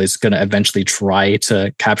visual is going to eventually try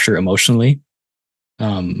to capture emotionally.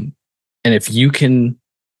 And if you can,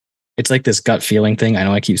 it's like this gut feeling thing. I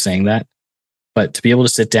know I keep saying that, but to be able to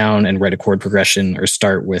sit down and write a chord progression or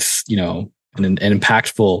start with, an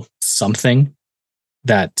impactful something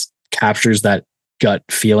that captures that gut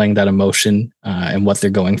feeling, that emotion, and what they're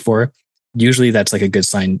going for, usually that's like a good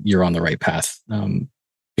sign you're on the right path.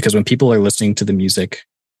 Because when people are listening to the music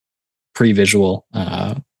pre-visual,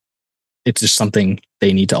 it's just something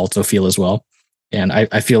they need to also feel as well. And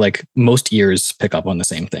I feel like most ears pick up on the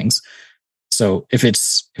same things. So if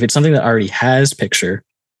it's something that already has picture,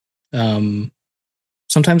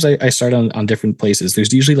 sometimes I start on different places.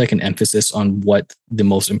 There's usually like an emphasis on what the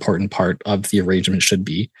most important part of the arrangement should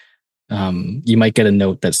be. You might get a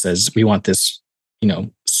note that says, we want this,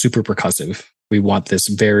 super percussive. We want this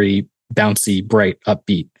very bouncy, bright,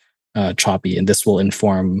 upbeat, choppy, and this will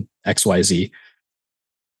inform XYZ.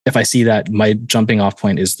 If I see that, my jumping off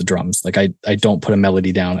point is the drums. Like I don't put a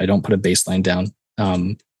melody down. I don't put a bass line down.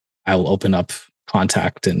 I will open up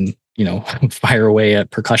Contact and, fire away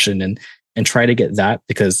at percussion and try to get that,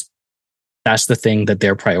 because that's the thing that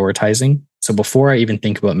they're prioritizing. So before I even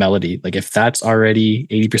think about melody, like if that's already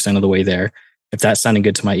 80% of the way there, if that's sounding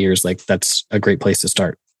good to my ears, like that's a great place to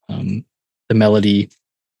start. The melody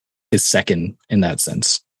is second in that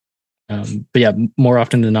sense. But yeah, more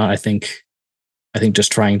often than not, I think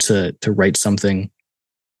just trying to write something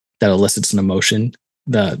that elicits an emotion.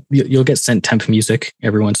 You'll get sent temp music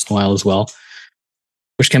every once in a while as well,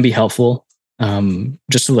 which can be helpful,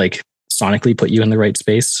 just to like sonically put you in the right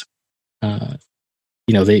space.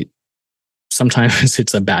 They sometimes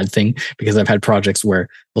it's a bad thing, because I've had projects where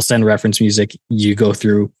they'll send reference music. You go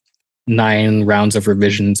through 9 rounds of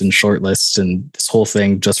revisions and shortlists and this whole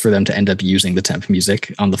thing just for them to end up using the temp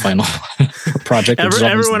music on the final project.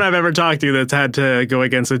 Everyone I've ever talked to that's had to go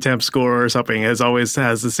against a temp score or something has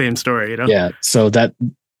the same story, Yeah. So that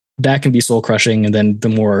can be soul crushing. And then the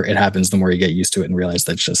more it happens, the more you get used to it and realize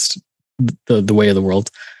that's just the way of the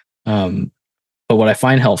world. But what I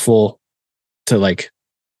find helpful to like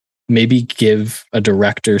maybe give a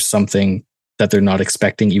director something that they're not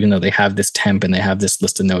expecting, even though they have this temp and they have this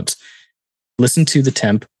list of notes. Listen to the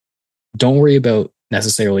temp. Don't worry about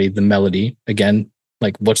necessarily the melody. Again,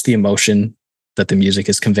 like what's the emotion that the music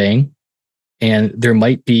is conveying? And there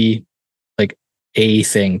might be like a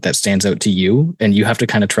thing that stands out to you, and you have to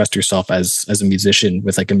kind of trust yourself as a musician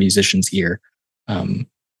with like a musician's ear. It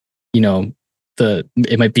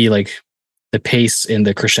might be like the pace in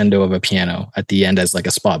the crescendo of a piano at the end as like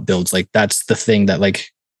a spot builds. Like that's the thing that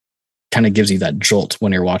like kind of gives you that jolt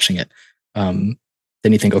when you're watching it.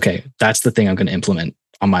 Then you think, okay, that's the thing I'm going to implement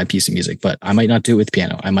on my piece of music, but I might not do it with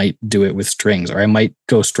piano. I might do it with strings, or I might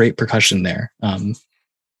go straight percussion there.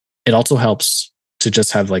 It also helps to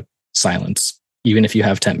just have like silence, even if you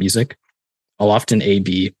have temp music. I'll often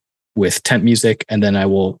A/B with temp music, and then I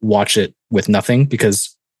will watch it with nothing,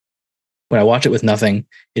 because when I watch it with nothing,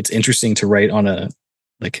 it's interesting to write on in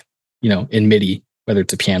MIDI, whether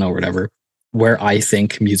it's a piano or whatever, where I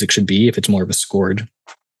think music should be if it's more of a scored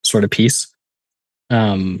sort of piece.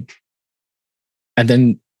 And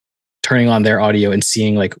then turning on their audio and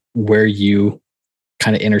seeing like where you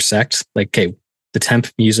kind of intersect. Like, okay, the temp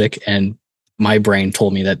music and my brain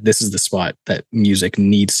told me that this is the spot that music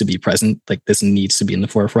needs to be present. Like this needs to be in the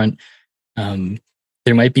forefront.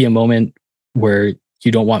 There might be a moment where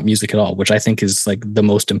you don't want music at all, which I think is like the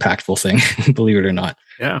most impactful thing, believe it or not.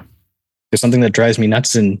 Yeah. There's something that drives me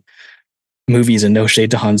nuts in movies, and no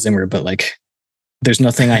shade to Hans Zimmer, but like there's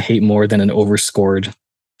nothing I hate more than an overscored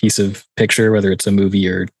piece of picture, whether it's a movie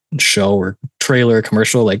or show or trailer or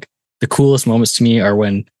commercial. Like the coolest moments to me are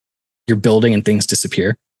when you're building and things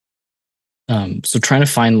disappear. So trying to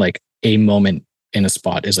find like a moment in a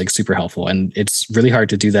spot is like super helpful. And it's really hard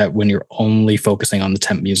to do that when you're only focusing on the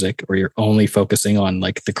temp music or you're only focusing on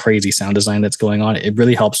like the crazy sound design that's going on. It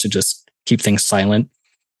really helps to just keep things silent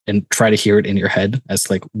and try to hear it in your head as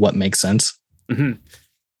like what makes sense. Mm-hmm.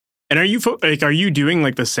 And are you are you doing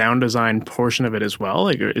like the sound design portion of it as well?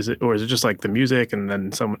 Like, or is it just like the music and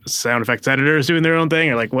then some sound effects editors doing their own thing,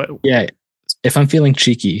 or like what? Yeah. If I'm feeling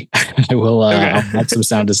cheeky, I will I'll add some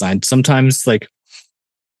sound design. Sometimes like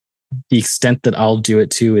the extent that I'll do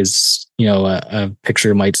it to is, a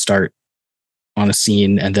picture might start on a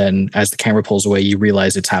scene, and then as the camera pulls away, you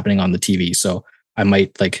realize it's happening on the TV. So I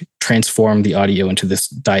might like transform the audio into this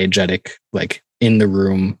diegetic, like in the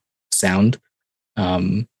room sound.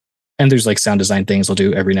 And there's like sound design things I'll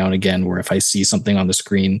do every now and again where if I see something on the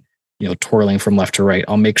screen, twirling from left to right,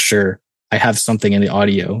 I'll make sure I have something in the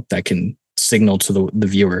audio that can signal to the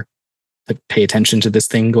viewer to pay attention to this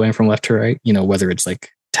thing going from left to right, whether it's like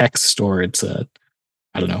text or it's a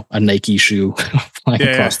Nike shoe flying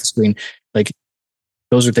across the screen. Like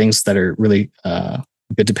those are things that are really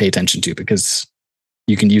good to pay attention to because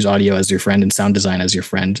you can use audio as your friend and sound design as your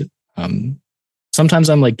friend. Sometimes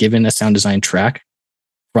I'm like given a sound design track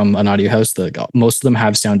from an audio house. Most of them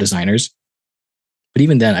have sound designers, but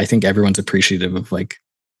even then I think everyone's appreciative of like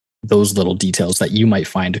those little details that you might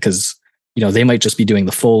find because they might just be doing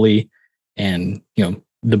the Foley and,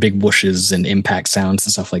 the big whooshes and impact sounds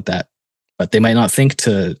and stuff like that. But they might not think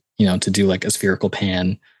to do like a spherical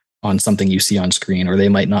pan on something you see on screen, or they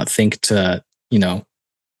might not think to,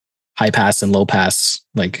 high pass and low pass,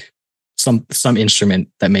 like some instrument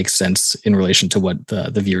that makes sense in relation to what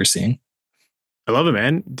the viewer's seeing. I love it,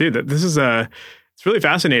 man. Dude, this is it's really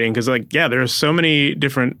fascinating because there are so many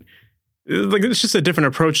different, it's just a different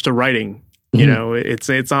approach to writing.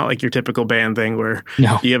 It's not like your typical band thing where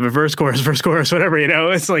you have a verse, chorus, whatever,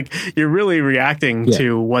 it's like you're really reacting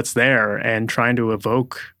to what's there and trying to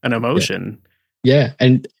evoke an emotion. Yeah.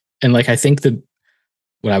 And like, I think that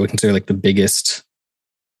what I would consider like the biggest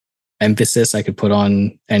emphasis I could put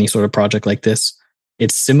on any sort of project like this,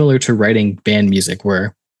 it's similar to writing band music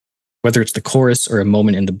where whether it's the chorus or a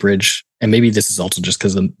moment in the bridge, and maybe this is also just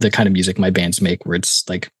because of the kind of music my bands make where it's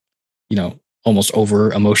like, almost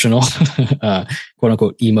over emotional, quote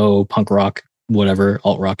unquote, emo, punk rock, whatever,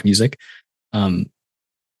 alt rock music.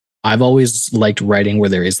 I've always liked writing where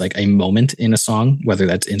there is like a moment in a song, whether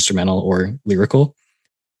that's instrumental or lyrical.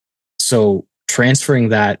 So transferring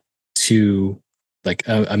that to like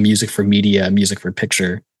a music for media, music for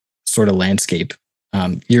picture sort of landscape,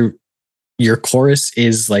 your chorus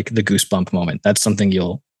is like the goosebump moment. That's something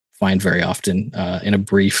you'll find very often in a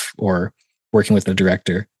brief or working with a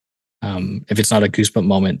director. If it's not a goosebump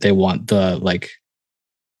moment, they want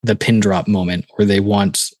the pin drop moment, or they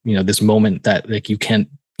want, this moment that like you can't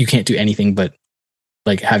do anything but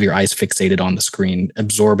like have your eyes fixated on the screen,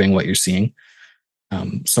 absorbing what you're seeing.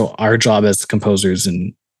 So our job as composers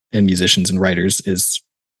and musicians and writers is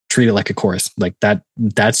treat it like a chorus. Like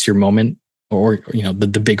that's your moment, or,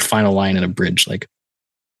 the big final line in a bridge. Like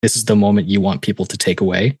this is the moment you want people to take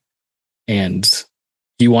away, and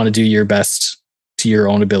you want to do your best to your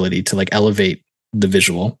own ability to like elevate the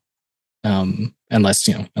visual, unless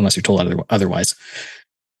you're told otherwise.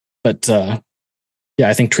 But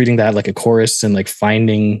I think treating that like a chorus and like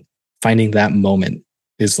finding that moment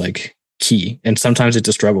is like key. And sometimes it's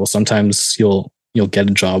a struggle. Sometimes you'll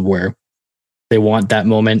get a job where they want that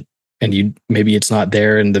moment and maybe it's not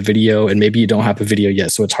there in the video, and maybe you don't have a video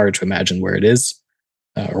yet, so it's hard to imagine where it is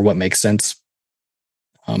or what makes sense.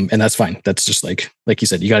 And that's fine. That's just like you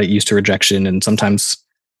said, you got to get used to rejection. And sometimes,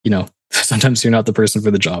 sometimes you're not the person for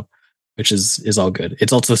the job, which is all good.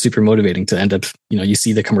 It's also super motivating to end up, you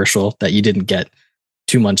see the commercial that you didn't get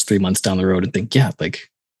 2 months, 3 months down the road and think, yeah, like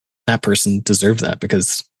that person deserved that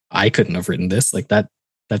because I couldn't have written this. Like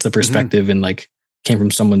that's a perspective and like came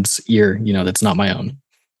from someone's ear, that's not my own.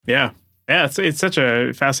 Yeah. Yeah. It's such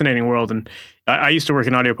a fascinating world. And I used to work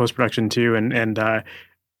in audio post-production too. And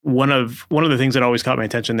one of the things that always caught my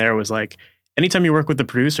attention there was like, anytime you work with the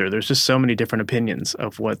producer, there's just so many different opinions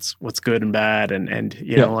of what's good and bad. And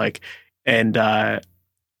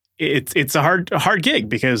it's a hard gig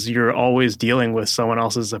because you're always dealing with someone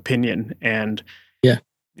else's opinion, and yeah,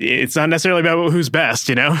 it's not necessarily about who's best,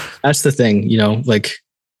 you know? That's the thing, like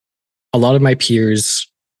a lot of my peers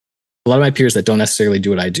that don't necessarily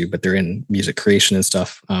do what I do, but they're in music creation and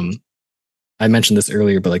stuff. I mentioned this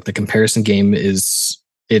earlier, but like the comparison game it's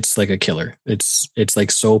like a killer. It's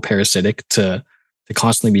like so parasitic to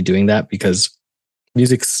constantly be doing that, because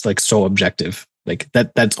music's like so objective. Like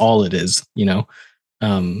that's all it is,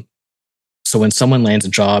 so when someone lands a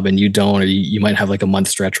job and you don't, or you might have like a month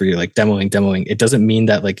stretch where you're like demoing, it doesn't mean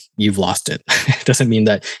that like you've lost it. It doesn't mean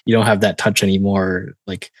that you don't have that touch anymore.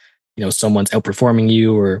 Like, someone's outperforming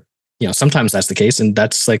you, or, sometimes that's the case. And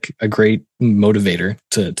that's like a great motivator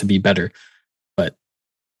to be better. But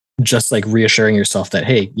just like reassuring yourself that,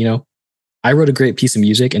 hey, I wrote a great piece of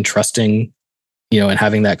music, and trusting, and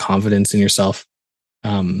having that confidence in yourself,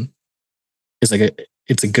 is like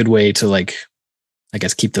it's a good way to like, I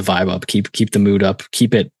guess, keep the vibe up, keep the mood up,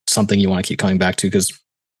 keep it something you want to keep coming back to. Because,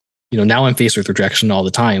 now I'm faced with rejection all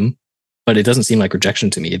the time, but it doesn't seem like rejection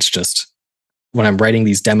to me. It's just when I'm writing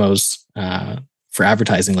these demos for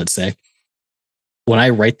advertising, let's say, when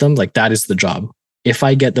I write them, like that is the job. If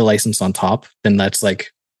I get the license on top, then that's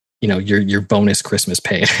like, your bonus Christmas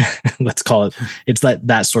pay. Let's call it. It's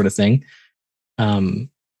that sort of thing.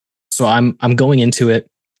 So I'm going into it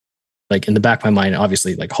like in the back of my mind,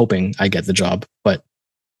 obviously like hoping I get the job, but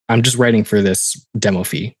I'm just writing for this demo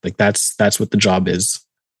fee. Like that's what the job is.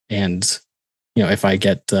 And, if I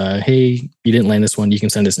get, hey, you didn't land this one, you can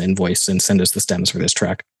send us an invoice and send us the stems for this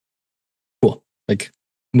track. Cool. Like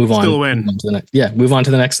move on. Still a win. Move on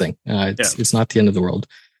to the next thing. It's not the end of the world.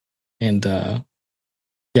 And the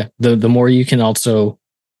more you can also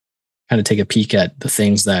kind of take a peek at the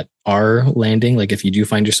things that are landing, like if you do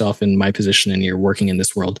find yourself in my position and you're working in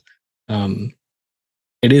this world,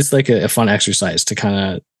 it is like a fun exercise to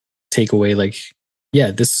kind of take away like,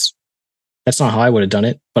 that's not how I would have done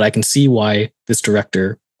it, but I can see why this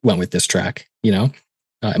director went with this track.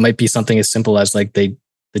 It might be something as simple as like they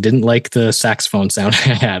didn't like the saxophone sound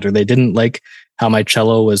I had, or they didn't like how my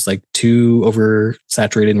cello was like too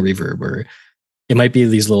oversaturated in reverb, or it might be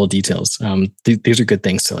these little details. These are good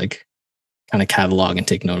things to like kind of catalog and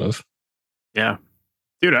take note of. Yeah.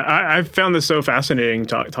 Dude, I've found this so fascinating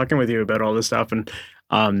talking with you about all this stuff. And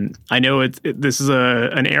I know this is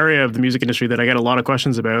an area of the music industry that I get a lot of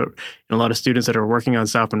questions about, and a lot of students that are working on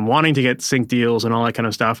stuff and wanting to get sync deals and all that kind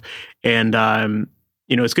of stuff. And,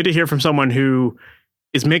 it's good to hear from someone who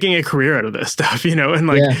is making a career out of this stuff, and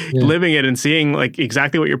like living it and seeing like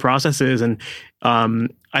exactly what your process is. And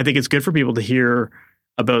I think it's good for people to hear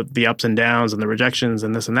about the ups and downs and the rejections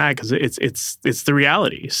and this and that, because it's the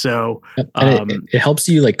reality. So it helps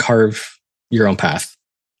you like carve your own path.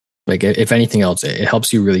 Like if anything else, it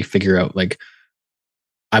helps you really figure out like,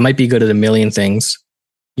 I might be good at a million things,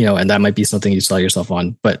 and that might be something you sell yourself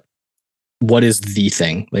on, but what is the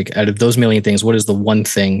thing? Like out of those million things, what is the one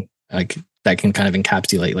thing like that can kind of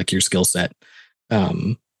encapsulate like your skill set?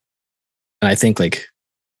 And I think like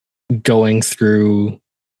going through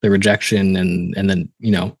the rejection and then,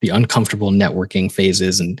 the uncomfortable networking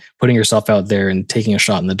phases and putting yourself out there and taking a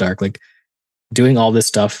shot in the dark, like doing all this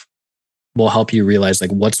stuff will help you realize like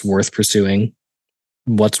what's worth pursuing,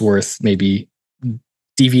 what's worth maybe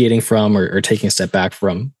deviating from or taking a step back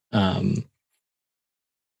from.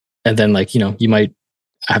 And then like, you might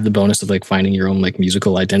have the bonus of like finding your own like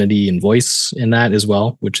musical identity and voice in that as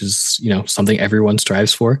well, which is, something everyone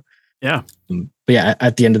strives for. Yeah. But yeah,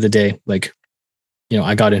 at the end of the day, like,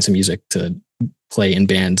 I got into music to play in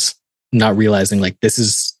bands, not realizing like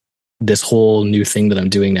this whole new thing that I'm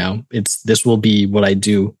doing now. This will be what I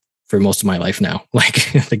do for most of my life now.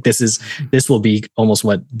 Like this will be almost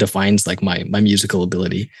what defines like my musical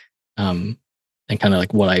ability, and kind of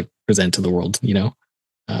like what I present to the world,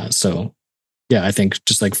 so yeah, I think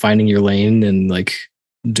just like finding your lane and like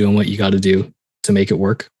doing what you got to do to make it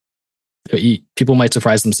work. People might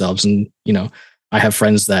surprise themselves. And, I have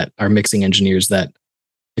friends that are mixing engineers that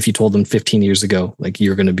if you told them 15 years ago, like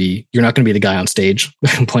you're not going to be the guy on stage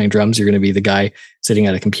playing drums. You're going to be the guy sitting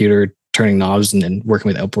at a computer, turning knobs and working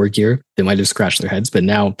with outboard gear. They might have scratched their heads, but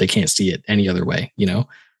now they can't see it any other way, Yeah.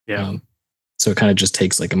 So it kind of just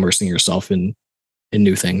takes like immersing yourself in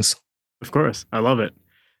new things. Of course. I love it.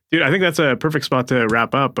 Dude, I think that's a perfect spot to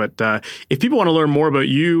wrap up. But if people want to learn more about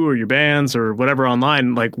you or your bands or whatever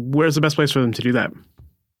online, like where's the best place for them to do that?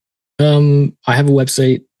 I have a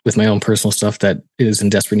website with my own personal stuff that is in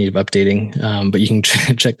desperate need of updating. But you can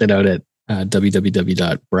check that out at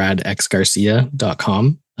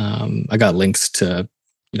www.bradxgarcia.com. I got links to,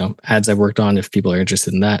 ads I've worked on if people are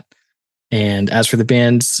interested in that. And as for the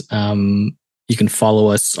bands, you You can follow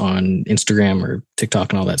us on Instagram or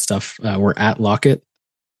TikTok and all that stuff. We're at Locket.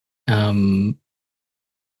 I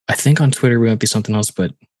think on Twitter we might be something else,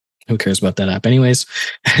 but who cares about that app anyways?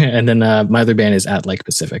 And then my other band is at Like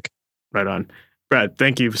Pacific. Right on. Brad,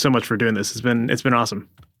 thank you so much for doing this. It's been awesome.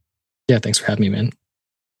 Yeah, thanks for having me, man.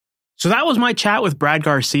 So that was my chat with Brad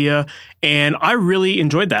Garcia, and I really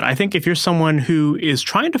enjoyed that. I think if you're someone who is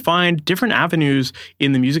trying to find different avenues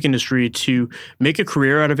in the music industry to make a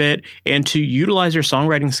career out of it and to utilize your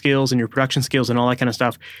songwriting skills and your production skills and all that kind of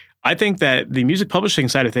stuff, I think that the music publishing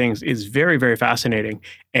side of things is very, very fascinating.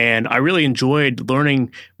 And I really enjoyed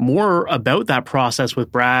learning more about that process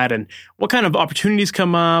with Brad and what kind of opportunities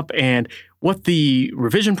come up and what the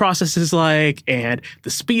revision process is like and the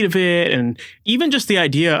speed of it, and even just the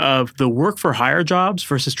idea of the work for hire jobs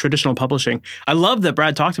versus traditional publishing. I love that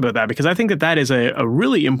Brad talked about that because I think that that is a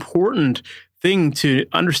really important thing to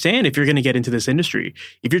understand if you're going to get into this industry.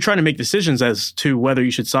 If you're trying to make decisions as to whether you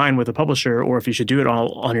should sign with a publisher or if you should do it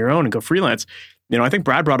all on your own and go freelance, I think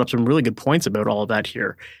Brad brought up some really good points about all of that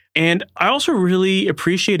here. And I also really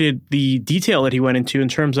appreciated the detail that he went into in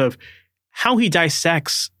terms of how he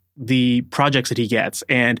dissects the projects that he gets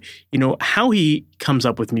and, how he comes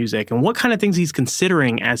up with music and what kind of things he's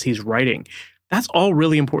considering as he's writing. That's all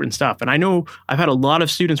really important stuff. And I know I've had a lot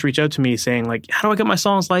of students reach out to me saying, like, how do I get my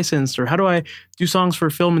songs licensed? Or how do I do songs for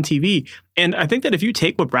film and TV? And I think that if you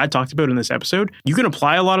take what Brad talked about in this episode, you can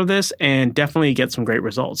apply a lot of this and definitely get some great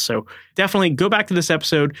results. So definitely go back to this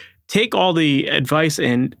episode, take all the advice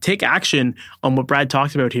and take action on what Brad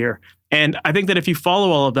talked about here. And I think that if you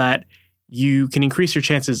follow all of that, you can increase your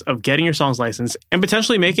chances of getting your songs licensed and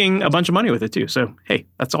potentially making a bunch of money with it too. So, hey,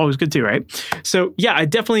 that's always good too, right? So yeah, I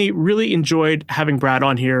definitely really enjoyed having Brad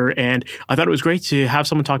on here. And I thought it was great to have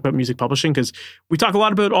someone talk about music publishing because we talk a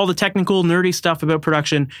lot about all the technical, nerdy stuff about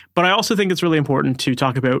production. But I also think it's really important to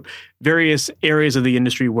talk about various areas of the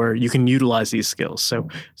industry where you can utilize these skills. So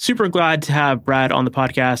super glad to have Brad on the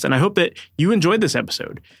podcast. And I hope that you enjoyed this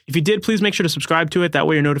episode. If you did, please make sure to subscribe to it. That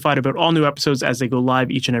way you're notified about all new episodes as they go live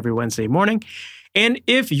each and every Wednesday morning. And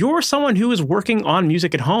if you're someone who is working on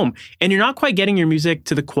music at home and you're not quite getting your music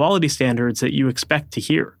to the quality standards that you expect to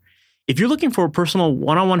hear, if you're looking for personal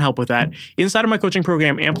one-on-one help with that, inside of my coaching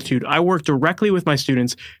program, Amplitude, I work directly with my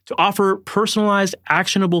students to offer personalized,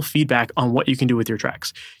 actionable feedback on what you can do with your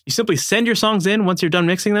tracks. You simply send your songs in once you're done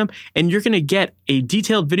mixing them, and you're going to get a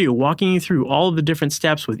detailed video walking you through all of the different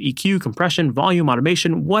steps with EQ, compression, volume,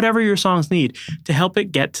 automation, whatever your songs need to help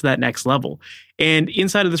it get to that next level. And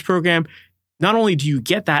inside of this program, not only do you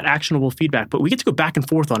get that actionable feedback, but we get to go back and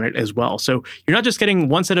forth on it as well. So you're not just getting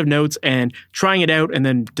one set of notes and trying it out and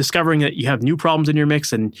then discovering that you have new problems in your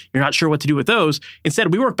mix and you're not sure what to do with those.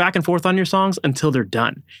 Instead, we work back and forth on your songs until they're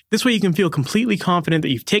done. This way you can feel completely confident that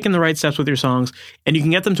you've taken the right steps with your songs and you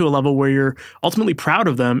can get them to a level where you're ultimately proud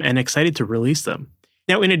of them and excited to release them.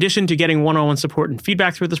 Now, in addition to getting one-on-one support and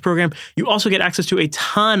feedback through this program, you also get access to a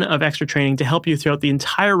ton of extra training to help you throughout the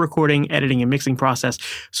entire recording, editing, and mixing process.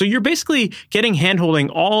 So you're basically getting handholding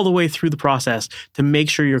all the way through the process to make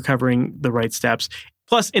sure you're covering the right steps.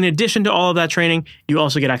 Plus, in addition to all of that training, you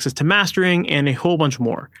also get access to mastering and a whole bunch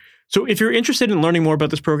more. So if you're interested in learning more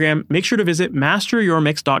about this program, make sure to visit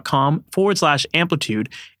masteryourmix.com/amplitude.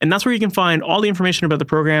 And that's where you can find all the information about the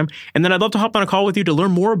program. And then I'd love to hop on a call with you to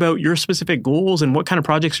learn more about your specific goals and what kind of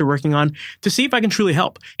projects you're working on to see if I can truly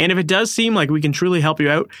help. And if it does seem like we can truly help you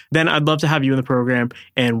out, then I'd love to have you in the program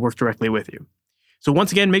and work directly with you. So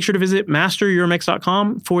once again, make sure to visit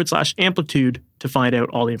masteryourmix.com/amplitude to find out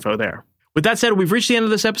all the info there. With that said, we've reached the end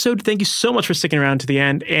of this episode. Thank you so much for sticking around to the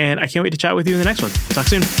end, and I can't wait to chat with you in the next one. Talk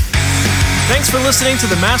soon. Thanks for listening to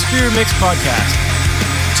the Master Your Mix podcast.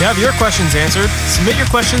 To have your questions answered, submit your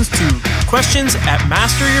questions to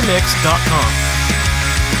questions@masteryourmix.com.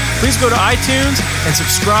 Please go to iTunes and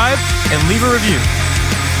subscribe and leave a review.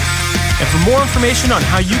 And for more information on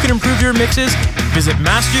how you can improve your mixes, visit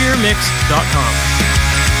masteryourmix.com.